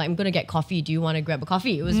right now. Like I'm going to get coffee. Do you want to grab a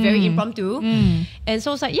coffee? It was very impromptu. And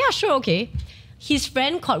so I was like, yeah, sure, okay. His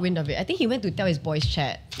friend caught wind of it. I think he went to tell his boys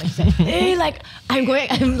chat. Like, he said, hey, like I'm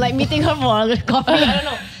like meeting her for coffee. I don't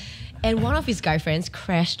know. And one of his guy friends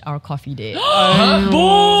crashed our coffee date. Boom!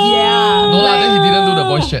 Yeah. No, lah, then he didn't do the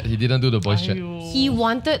voice chat. He didn't do the voice chat. He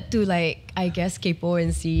wanted to like, I guess, capo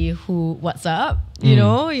and see what's up. You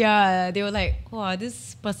know? Yeah. They were like, oh,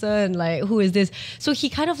 this person, like, who is this? So he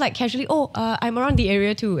kind of like casually, I'm around the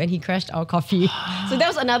area too. And he crashed our coffee. So that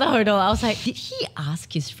was another hurdle. I was like, did he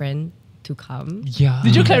ask his friend to come? Yeah.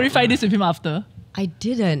 Did you clarify this with him after? I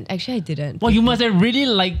didn't. Actually, I didn't. Well, you must have really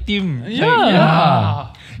liked him. Like,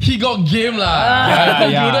 Yeah. He got game lah.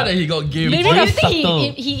 I concluded that he got game. Maybe Do you the think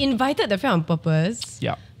subtle. he invited the friend on purpose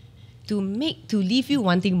Yeah. to leave you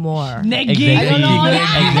wanting more? Nagging. I don't know.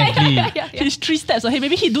 Exactly. Yeah. His 3 steps ahead.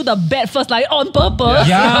 Maybe he do the bad first line on purpose.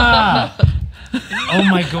 Yeah. Oh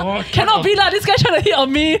my god. Cannot be lah. This guy trying to hit on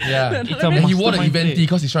me. Yeah. It's a And he wore the mastermind event play. tee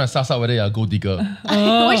because he's trying to suss out whether you're a gold digger.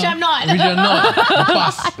 Which I'm not. Which you're not.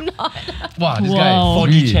 Pass. I'm not. Wow, this Wow. guy. 4D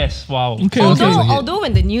really- chess. Wow. Okay, Okay. Although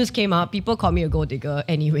when the news came out, people called me a gold digger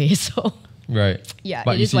anyway. So Right. Yeah,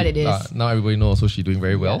 But it you is what it is. Now everybody knows, so she's doing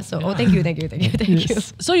very well. thank you.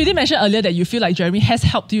 So you did mention earlier that you feel like Jeremy has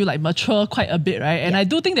helped you like mature quite a bit, right? And I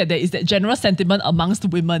do think that there is that general sentiment amongst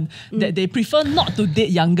women that they prefer not to date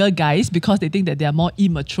younger guys because they think that they are more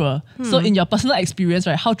immature. So in your personal experience,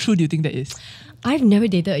 right, how true do you think that is? I've never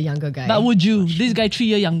dated a younger guy. But would you? This guy 3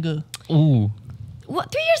 years younger. Ooh. What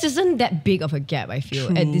 3 years isn't that big of a gap, I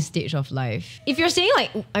feel, at this stage of life. If you're saying like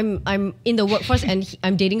I'm in the workforce and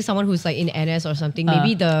I'm dating someone who's like in NS or something,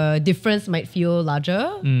 maybe the difference might feel larger,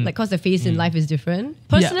 like because the phase in life is different.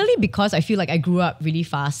 Personally, because I feel like I grew up really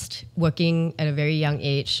fast, working at a very young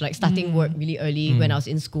age, like starting work really early when I was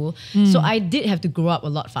in school. So I did have to grow up a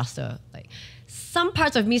lot faster. Like some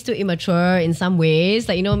parts of me still immature in some ways.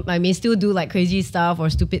 Like, you know, I may still do like crazy stuff or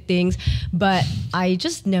stupid things, but I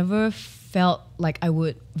just never felt like I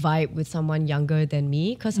would vibe with someone younger than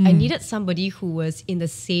me because I needed somebody who was in the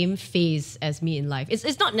same phase as me in life.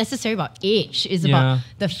 It's not necessarily about age, it's about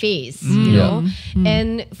the phase, you know?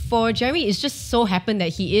 And for Jeremy, it's just so happened that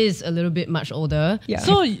he is a little bit much older. Yeah.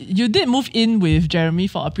 So you did move in with Jeremy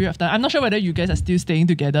for a period of time. I'm not sure whether you guys are still staying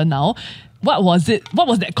together now. What was it? What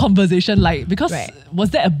was that conversation like? Because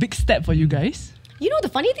was that a big step for you guys? You know, the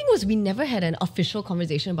funny thing was we never had an official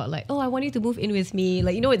conversation about like, oh, I want you to move in with me.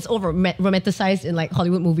 Like, you know, it's all romanticized in like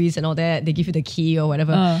Hollywood movies and all that. They give you the key or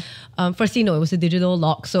whatever. Firstly, no, it was a digital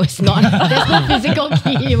lock. So it's not, there's no physical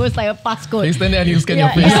key. It was like a passcode. You stand there and you scan your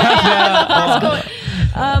face. Passcode.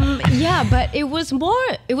 But it was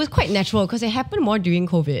quite natural because it happened more during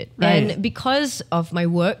COVID. Right. And because of my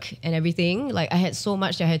work and everything, like I had so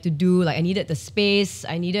much that I had to do. Like I needed the space.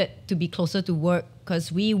 I needed to be closer to work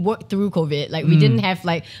because we worked through COVID. Like we didn't have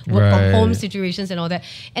like work from home situations and all that.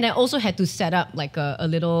 And I also had to set up like a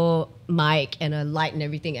little mic and a light and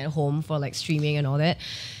everything at home for like streaming and all that.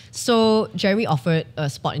 So Jeremy offered a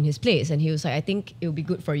spot in his place and he was like, I think it would be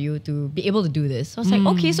good for you to be able to do this. So I was like,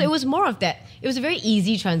 okay. So it was more of that. It was a very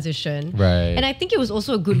easy transition. Right. And I think it was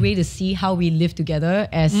also a good way to see how we live together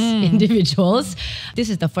as individuals. This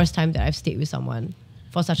is the first time that I've stayed with someone.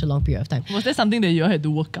 for such a long period of time. Was there something that you all had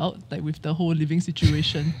to work out, like with the whole living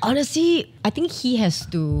situation? Honestly, I think he has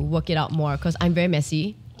to work it out more because I'm very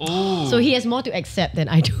messy. Oh. So he has more to accept than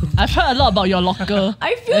I do. I've heard a lot about your locker.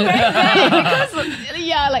 I feel very bad because,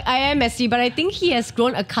 like I am messy, but I think he has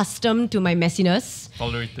grown accustomed to my messiness.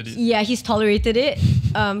 Tolerated it. Yeah, he's tolerated it.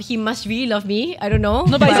 He must really love me. I don't know.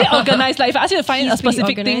 No, but is it organized? Like if I ask you to find He's a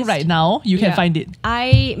specific pretty thing organised. right now, you can Yeah. find it.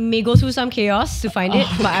 I may go through some chaos to find it,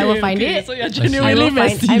 but I will find it. So you're I genuinely will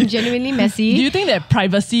messy. I'm genuinely messy. Do you think that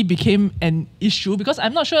privacy became an issue? Because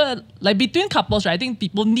I'm not sure, like between couples, right? I think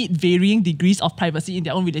people need varying degrees of privacy in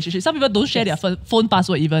their own relationship. Some people don't share their phone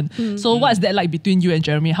password even. So what's that like between you and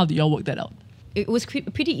Jeremy? How did y'all work that out? It was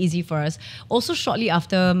pretty easy for us. Also, shortly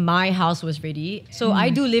after my house was ready. So I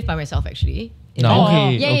do live by myself actually. Now?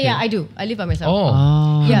 Okay. Yeah, I do. I live by myself.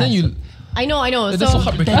 Oh. Yeah. And then you... I know. That's so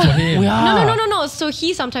heartbreaking for him. No. So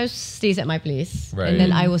he sometimes stays at my place, Right. and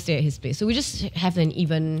then I will stay at his place. So we just have an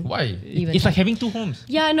even. Why? Even. It's like having two homes.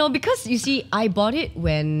 Yeah, no, because you see, I bought it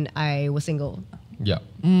when I was single, Yeah.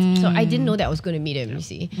 so I didn't know that I was going to meet him. You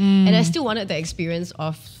see, and I still wanted the experience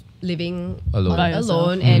of living Alone. By yourself.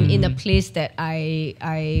 alone and in a place that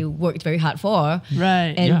I worked very hard for,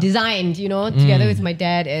 Right. and Yeah. designed, together with my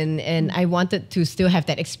dad, and I wanted to still have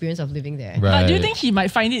that experience of living there. Right. But do you think he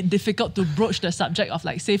might find it difficult to broach the subject of,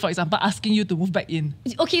 like, say, for example, asking you to move back in?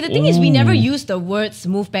 Okay, the thing is, we never use the words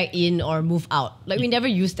move back in or move out. Like, we never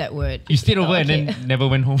use that word. You stayed over and Okay. then never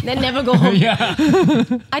went home. Then never go home. Yeah.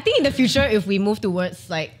 I think in the future, if we move towards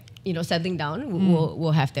like settling down,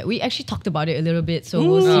 we'll have that. We actually talked about it a little bit, so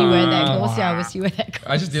we'll see where that goes. Yeah, we'll see where that goes.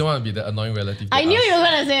 I just didn't want to be the annoying relative. I knew you were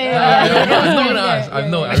gonna say. I was not Getting gonna ask. there. I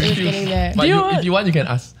know. I It's refuse. getting there. But Do you- if you want, you can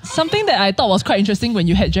ask. Something that I thought was quite interesting when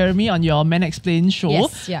you had Jeremy on your Men Explain show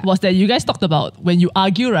Yes, yeah. was that you guys talked about when you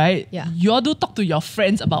argue, right? Yeah. You all do talk to your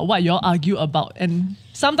friends about what you all argue about. And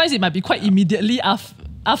sometimes it might be quite immediately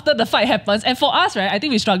after the fight happens. And for us, right, I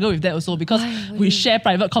think we struggle with that also because Why? What do we you- share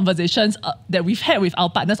private conversations that we've had with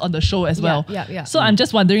our partners on the show as well. yeah. So I'm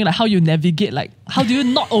just wondering like how you navigate, like how do you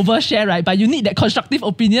not overshare, right? But you need that constructive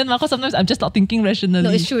opinion because sometimes I'm just not thinking rationally.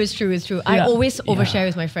 No, it's true. I Yeah. always overshare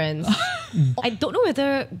with my friends. I don't know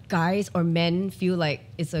whether guys or men feel like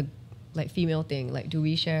it's a female thing. Like, do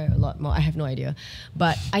we share a lot more? I have no idea.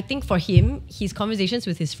 But I think for him, his conversations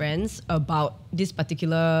with his friends about this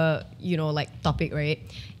particular, topic, right,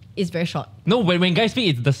 is very short. No, when guys speak,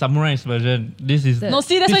 it's the summarized version. This is... No,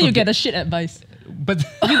 see, that's this why you would get be- the shit advice. But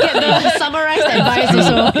You get the summarized advice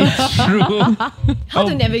also. it's true. How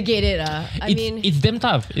to navigate it? It's them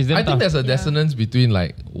tough. It's them I tough. think there's a dissonance between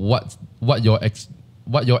like what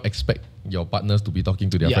you expect your partners to be talking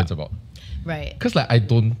to their Yeah. friends about. right. Because like I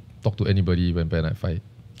don't talk to anybody when Ben and I fight.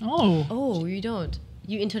 Oh. Oh, you don't.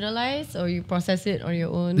 You internalize or you process it on your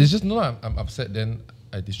own? It's just I'm upset, then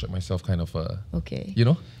I distract myself, kind of. Okay.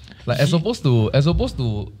 Like as opposed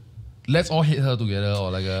to let's all hate her together or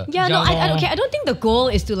like a Yeah, no, Yeah, I don't think the goal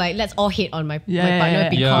is to like let's all hate on my Yeah, partner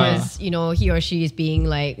yeah. because he or she is being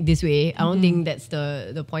like this way. I don't think that's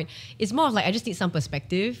the point. It's more of like I just need some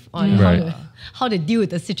perspective on Right. how to deal with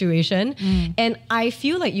the situation. And I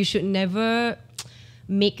feel like you should never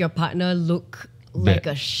make your partner look like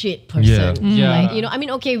Bad. a shit person. Yeah. Like, I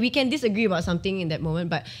mean, okay, we can disagree about something in that moment,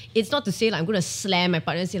 but it's not to say like I'm gonna slam my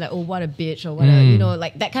partner and say like, oh, what a bitch or what a,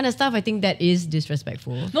 like that kind of stuff. I think that is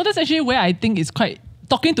disrespectful. No, that's actually where I think it's quite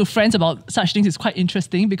talking to friends about such things is quite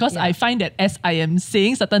interesting because Yeah. I find that as I am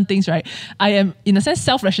saying certain things, right, I am in a sense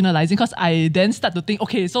self-rationalizing because I then start to think,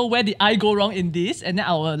 okay, so where did I go wrong in this? And then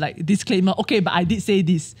I will like disclaimer, okay, but I did say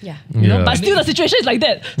this. Yeah. You know, Yeah. but still the situation is like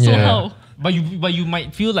that. So Yeah. how? But you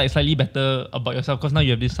might feel like slightly better about yourself because now you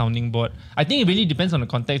have this sounding board. I think it really depends on the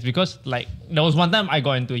context because like there was one time I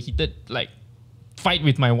got into a heated like fight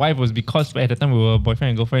with my wife was because at the time we were boyfriend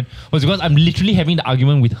and girlfriend was because I'm literally having the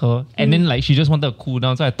argument with her and then like she just wanted to cool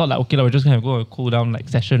down, so I thought like okay, we're just gonna go a cool down like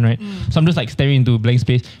session, right? So I'm just like staring into blank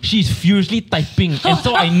space. She's furiously typing and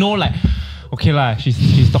so I know like okay lah,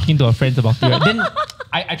 she's talking to her friends about it, right? Then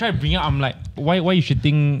I try to bring it up. I'm like, why you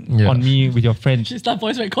shitting Yeah. on me with your friends? She's not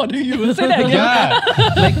voice recording you. Say that again. Yeah,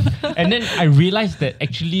 like, and then I realized that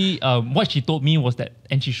actually, what she told me was that,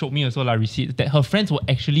 and she showed me also like receipts that her friends were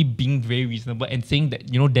actually being very reasonable and saying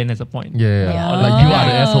that Dan has a point. yeah. Yeah. Like you are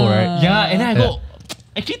the asshole, right? Yeah, and then I go,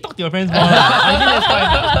 actually talk to your friends more. I think that's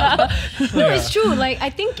fine. No, it's true. Like I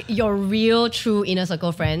think your real, true inner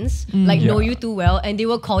circle friends know you too well, and they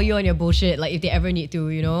will call you on your bullshit. Like if they ever need to,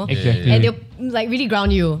 Exactly. and they'll like really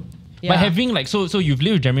ground you. Yeah. But having like so you've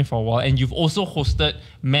lived with Jeremy for a while, and you've also hosted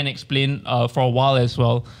Men Explain for a while as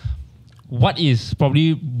well. What is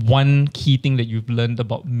probably one key thing that you've learned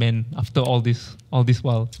about men after all this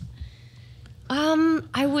while?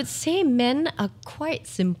 I would say men are quite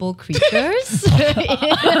simple creatures.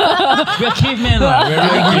 We're cavemen, lah. We're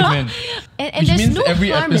really cavemen. and Which there's means no every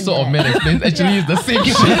harm in episode of that. Men Explains actually is the same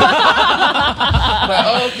shit. Like,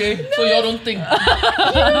 oh, okay, so y'all don't think.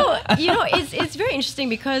 It's very interesting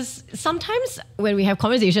because sometimes when we have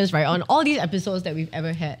conversations, right, on all these episodes that we've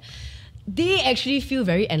ever had, they actually feel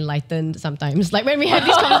very enlightened sometimes. Like when we have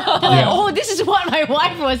these conversations, they're like, oh, this is what my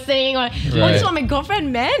wife was saying, or oh, this is what my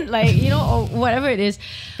girlfriend meant, like, or whatever it is.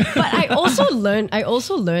 But I also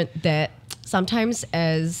learned that sometimes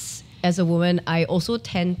as a woman, I also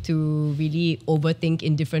tend to really overthink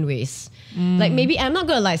in different ways. Like maybe, I'm not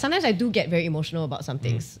gonna lie, sometimes I do get very emotional about some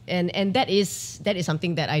things. And that is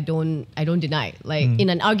something that I don't deny. Like in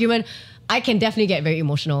an argument, I can definitely get very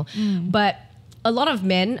emotional. But a lot of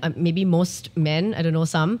men, maybe most men, I don't know,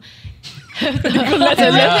 some. It's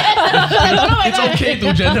okay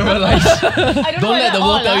to generalize. Don't let the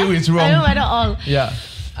world tell you it's wrong. I don't know whether all. Yeah.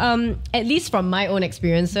 At least from my own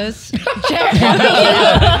experiences, One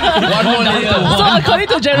more later. So according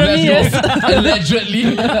to Jeremy, yes.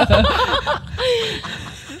 Allegedly.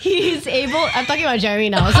 he's able. I'm talking about Jeremy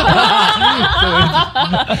now. So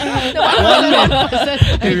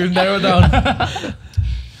Okay, we've narrowed down.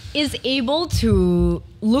 is able to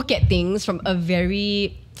look at things from a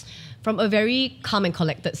very calm and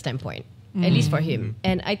collected standpoint. At least for him.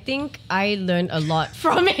 And I think I learned a lot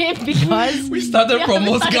from him because We started from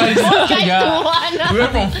most guys. to one. We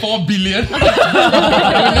went from 4 billion.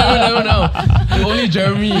 No. Only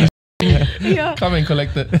Jeremy is calm and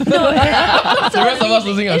collected. The rest of us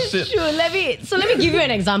losing our shit. True. Let me give you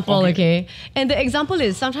an example, okay? And the example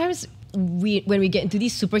is sometimes when we get into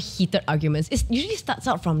these super heated arguments, it usually starts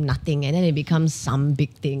out from nothing and then it becomes some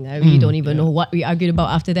big thing. I really don't even know what we argued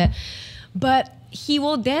about after that. But he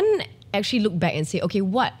will then actually look back and say, okay,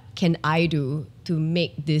 what can I do to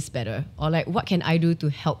make this better? Or like, what can I do to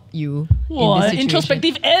help you in this situation?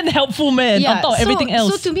 Introspective and helpful man on top of everything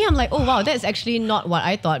else. So to me, I'm like, oh wow, that's actually not what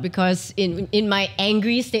I thought, because in my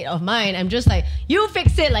angry state of mind, I'm just like, you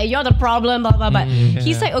fix it, like you're the problem, blah, blah, blah. But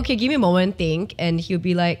he's like, okay, give me a moment, think. And he'll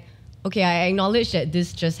be like, okay, I acknowledge that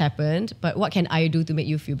this just happened, but what can I do to make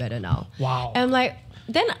you feel better now? Wow. And I'm like,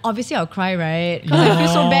 then obviously I'll cry, right? Because I feel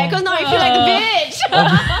so bad, because now I feel like a bitch.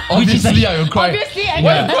 Obviously, I will cry. Obviously, I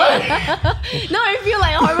now I feel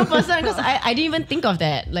like a horrible person because I didn't even think of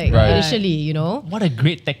that, like initially, you know? What a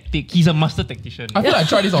great tactic. He's a master tactician. I feel like I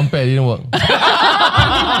tried this on Pet, it didn't work.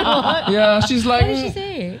 Yeah, she's like, What did she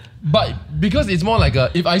say? but because it's more like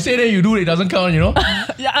a, if I say then you do it doesn't count, you know?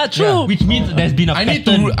 Yeah, true. Which means there's been a I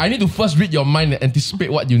pattern. need to first read your mind and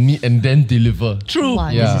anticipate what you need and then deliver. True. Wow,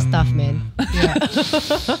 Yeah. this is tough, man. Yeah.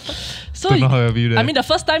 So, Don't know how I view that. I mean, the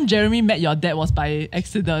first time Jeremy met your dad was by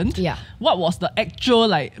accident. Yeah. What was the actual,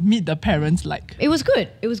 like, meet the parents like? It was good.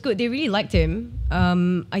 It was good. They really liked him.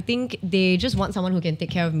 I think they just want someone who can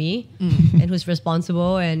take care of me and who's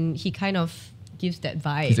responsible, and he kind of gives that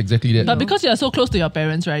vibe. It's exactly that. But because you're so close to your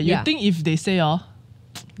parents, right? You Yeah. think if they say,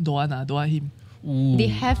 don't want him. They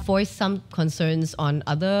have voiced some concerns on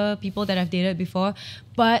other people that I've dated before,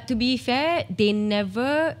 but to be fair, they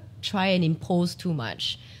never try and impose too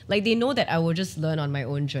much. Like, they know that I will just learn on my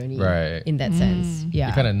own journey. Right. In that sense. Yeah.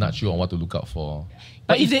 They kind of nudge you on what to look out for.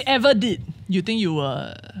 But if they ever did, you think you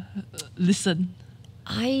will listen?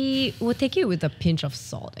 I will take it with a pinch of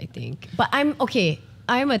salt, I think. But I'm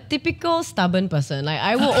a typical stubborn person. Like,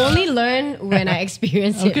 I will only learn when I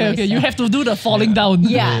experience it. Okay, you have to do the falling down.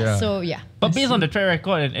 Yeah, so yeah. But based on the track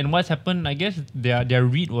record and what's happened, I guess their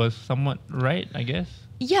read was somewhat right, I guess.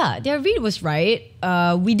 Yeah, their read was right.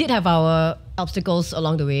 We did have our obstacles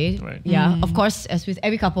along the way. Right. Yeah, of course, as with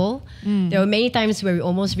every couple, there were many times where we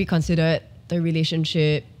almost reconsidered the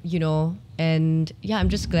relationship, you know. And yeah, I'm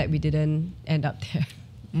just glad we didn't end up there.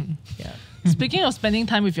 Yeah. Speaking of spending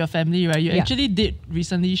time with your family, right? You actually did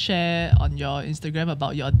recently share on your Instagram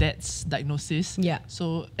about your dad's diagnosis. Yeah.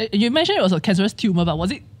 So you mentioned it was a cancerous tumor, but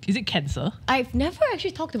is it cancer? I've never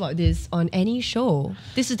actually talked about this on any show.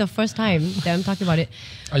 This is the first time that I'm talking about it.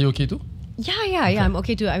 Are you okay too? Yeah, I'm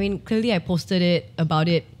okay too. I mean, clearly I posted about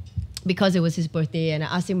it because it was his birthday, and I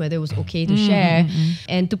asked him whether it was okay to share.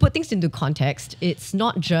 And to put things into context, it's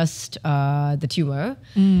not just the tumor.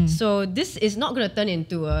 So this is not going to turn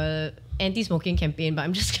into a anti-smoking campaign, but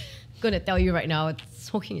I'm just going to tell you right now,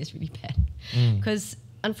 smoking is really bad. Because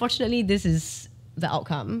unfortunately, this is the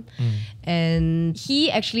outcome. And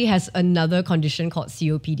he actually has another condition called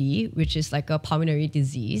COPD, which is like a pulmonary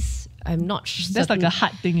disease. I'm not sure. That's like a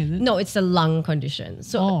heart thing, is it? No, it's a lung condition.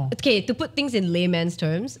 So, okay, to put things in layman's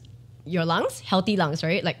terms, your lungs, healthy lungs,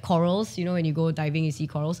 right? Like corals, you know, when you go diving, you see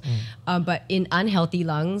corals. But in unhealthy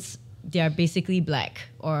lungs, they are basically black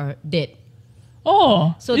or dead.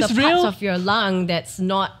 Oh, So the it's parts real. of your lung that's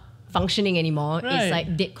not functioning anymore Right. is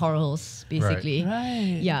like dead corals, basically.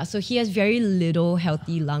 Right. Yeah, so he has very little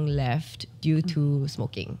healthy lung left due to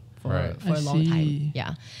smoking for Right. a long I see. time.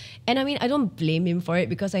 Yeah. And I mean, I don't blame him for it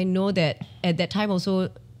because I know that at that time also,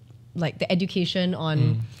 like the education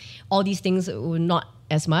on all these things were not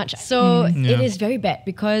as much. So Yeah. it is very bad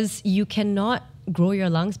because you cannot grow your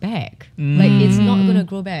lungs back. Like it's not going to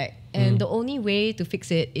grow back. And the only way to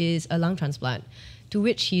fix it is a lung transplant, to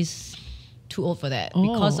which he's too old for that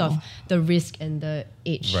because Oh. of the risk and the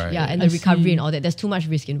age. Right. Yeah, and I the recovery see. and all that. There's too much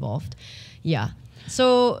risk involved. Yeah.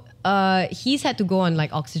 So he's had to go on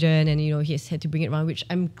like oxygen and he's had to bring it around, which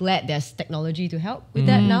I'm glad there's technology to help with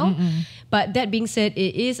that now. But that being said,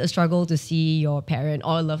 it is a struggle to see your parent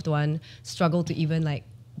or a loved one struggle to even like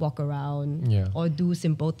walk around or do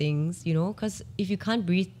simple things, because if you can't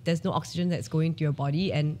breathe, there's no oxygen that's going to your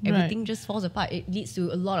body and everything just falls apart. It leads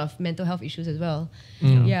to a lot of mental health issues as well.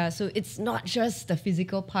 Yeah, so it's not just the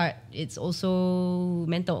physical part, it's also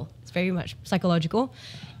mental. It's very much psychological.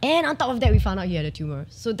 And on top of that, we found out he had a tumor.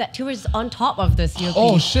 So that tumor is on top of the COP.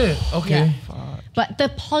 Oh shit. Okay. Yeah. But the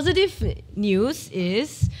positive news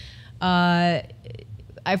is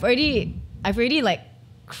I've already like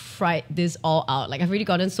cried this all out. Like I've already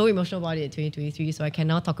gotten so emotional about it in 2023, so I can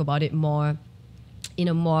now talk about it more in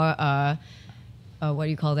a more what do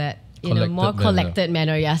you call that? In a more collected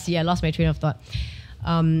manner. Yeah, see, I lost my train of thought.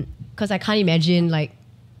 Because I can't imagine like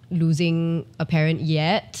losing a parent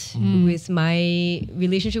yet. With my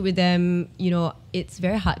relationship with them, it's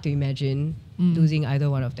very hard to imagine losing either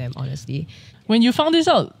one of them, honestly. When you found this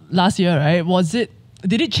out last year, right?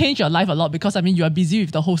 Did it change your life a lot? Because I mean, you are busy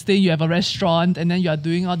with the hosting, you have a restaurant, and then you are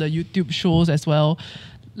doing all the YouTube shows as well.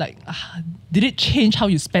 Like, did it change how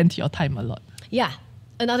you spent your time a lot? Yeah,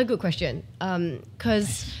 another good question.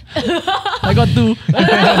 Because I got two.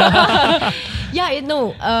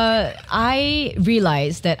 I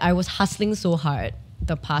realized that I was hustling so hard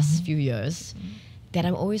the past few years that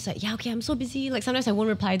I'm always like, I'm so busy. Like sometimes I won't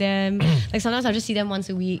reply them. Like sometimes I'll just see them once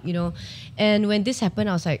a week, And when this happened,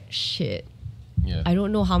 I was like, shit. Yeah. I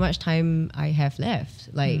don't know how much time I have left.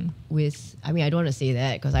 Like I don't want to say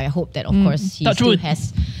that because I hope that of course he Touch still wood.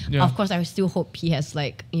 has. Yeah. Of course, I still hope he has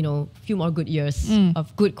like a few more good years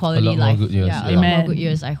of good quality A lot more life. good years, Yeah, a yeah. lot more Amen. good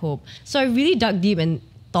years. I hope. So I really dug deep and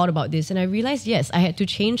thought about this, and I realized yes, I had to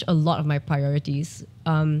change a lot of my priorities.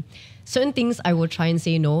 Certain things I will try and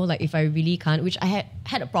say no, like if I really can't, which I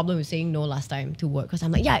had a problem with saying no last time to work because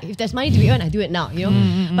I'm like, if there's money to be earned, I do it now,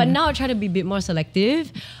 But now I try to be a bit more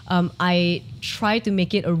selective. I try to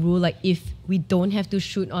make it a rule, like if we don't have to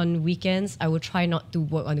shoot on weekends, I will try not to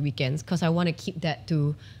work on the weekends because I want to keep that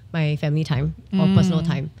to my family time or personal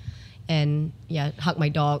time. And hug my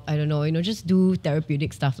dog, I don't know, just do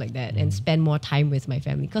therapeutic stuff like that and spend more time with my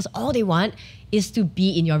family. Because all they want is to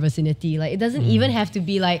be in your vicinity. Like it doesn't even have to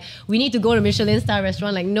be like, we need to go to Michelin star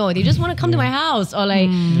restaurant. Like no, they just want to come to my house or like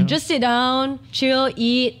just sit down, chill,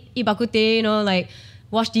 eat bak kut teh, like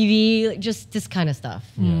watch TV, like just this kind of stuff.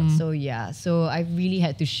 So I really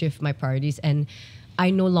had to shift my priorities and I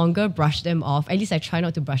no longer brush them off. At least I try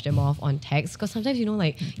not to brush them off on text because sometimes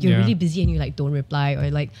like you're really busy and you like don't reply or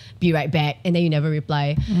like be right back and then you never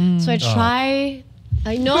reply. So I try.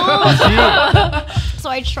 I know. So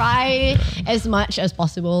I try as much as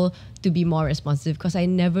possible to be more responsive because I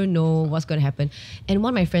never know what's going to happen. And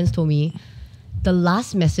one of my friends told me the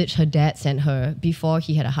last message her dad sent her before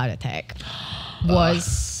he had a heart attack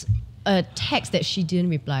was a text that she didn't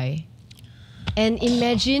reply. And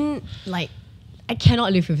imagine like I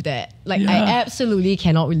cannot live with that. Like I absolutely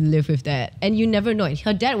cannot live with that. And you never know.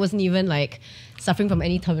 Her dad wasn't even like suffering from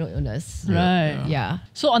any terminal illness. Right. Yeah.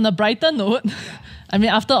 So on a brighter note, I mean,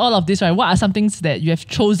 after all of this, right, what are some things that you have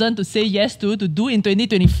chosen to say yes to do in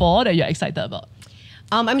 2024 that you're excited about?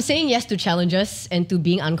 I'm saying yes to challenges and to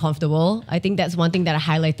being uncomfortable. I think that's one thing that I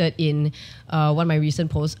highlighted in one of my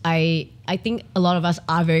recent posts. I think a lot of us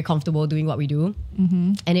are very comfortable doing what we do.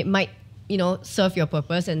 And it might serve your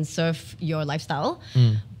purpose and serve your lifestyle.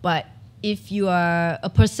 But if you are a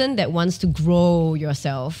person that wants to grow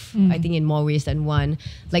yourself, I think in more ways than one,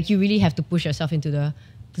 like you really have to push yourself into the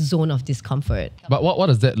zone of discomfort. But what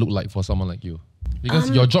does that look like for someone like you?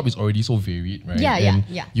 Because your job is already so varied, right?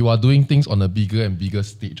 Yeah. You are doing things on a bigger and bigger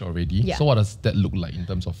stage already. Yeah. So what does that look like in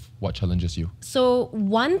terms of what challenges you? So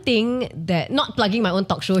one thing that, not plugging my own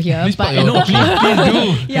talk show here, Please but plug your talk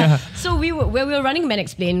show. yeah. So we were running Men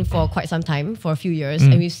Explain for quite some time, for a few years,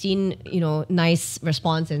 and we've seen nice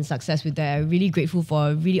response and success with that. I'm really grateful for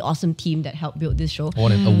a really awesome team that helped build this show.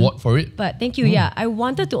 Won an award for it. But thank you. Yeah, I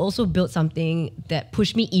wanted to also build something that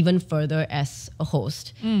pushed me even further as a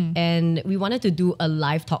host, and we wanted to do do a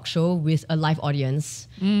live talk show with a live audience.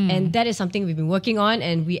 And that is something we've been working on,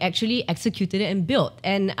 and we actually executed it and built.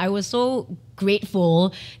 And I was so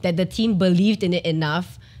grateful that the team believed in it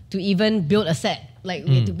enough to even build a set. Like,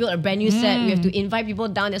 we have to build a brand new set. We have to invite people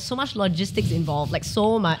down. There's so much logistics involved, like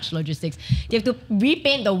so much logistics. They have to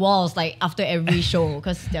repaint the walls like after every show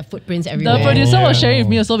because there are footprints everywhere. The producer was sharing with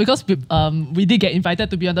me also because we did get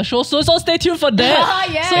invited to be on the show. So stay tuned for that.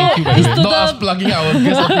 Yeah. So Thank you, it's man. to Not us the, plugging our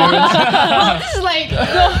guest appearance. Wow, this is like,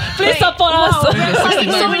 please support us. wow, we're planning so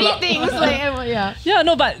 69 many plug. things. Like, yeah. Yeah,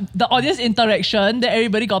 no, but the audience interaction, that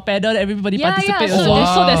everybody got paddled, everybody participated. So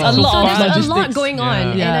So there's a So lot of there's logistics. a lot going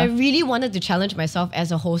on, Yeah. and I really wanted to challenge myself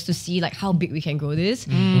as a host to see like how big we can grow this,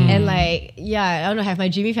 and like I don't know, have my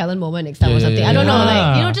Jimmy Fallon moment next time or something. I don't know,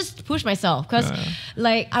 like just push myself because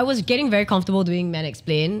like I was getting very comfortable doing Man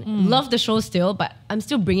Explain. Love the show still, but I'm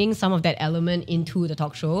still bringing some of that element into the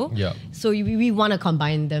talk show. Yeah. So we want to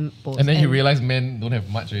combine them both. And then you realize men don't have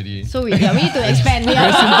much already. So we need to expand.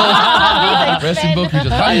 Very simple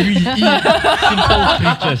creatures. Hungry, eat, Simple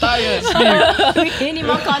creatures. tired, sleep. We need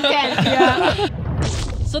more content. Yeah.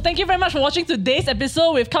 So thank you very much for watching today's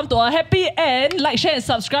episode. We've come to a happy end. Like, share, and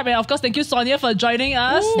subscribe. And of course, thank you, Sonia, for joining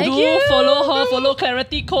us. Thank Do you. follow her, follow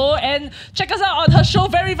Clarity Co. And check us out on her show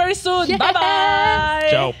very, very soon. Yes. Bye-bye.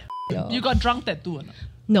 Ciao. You got drunk tattoo or not?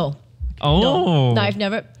 No. Oh. No, I've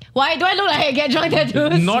never. Why do I look like I get drunk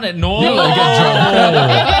tattoos? Not at no. I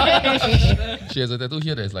get drunk. She has a tattoo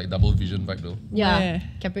here that is like double vision vibe though. Yeah. Where?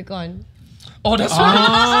 Capricorn. Oh, that's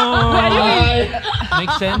right.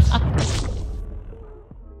 Makes sense.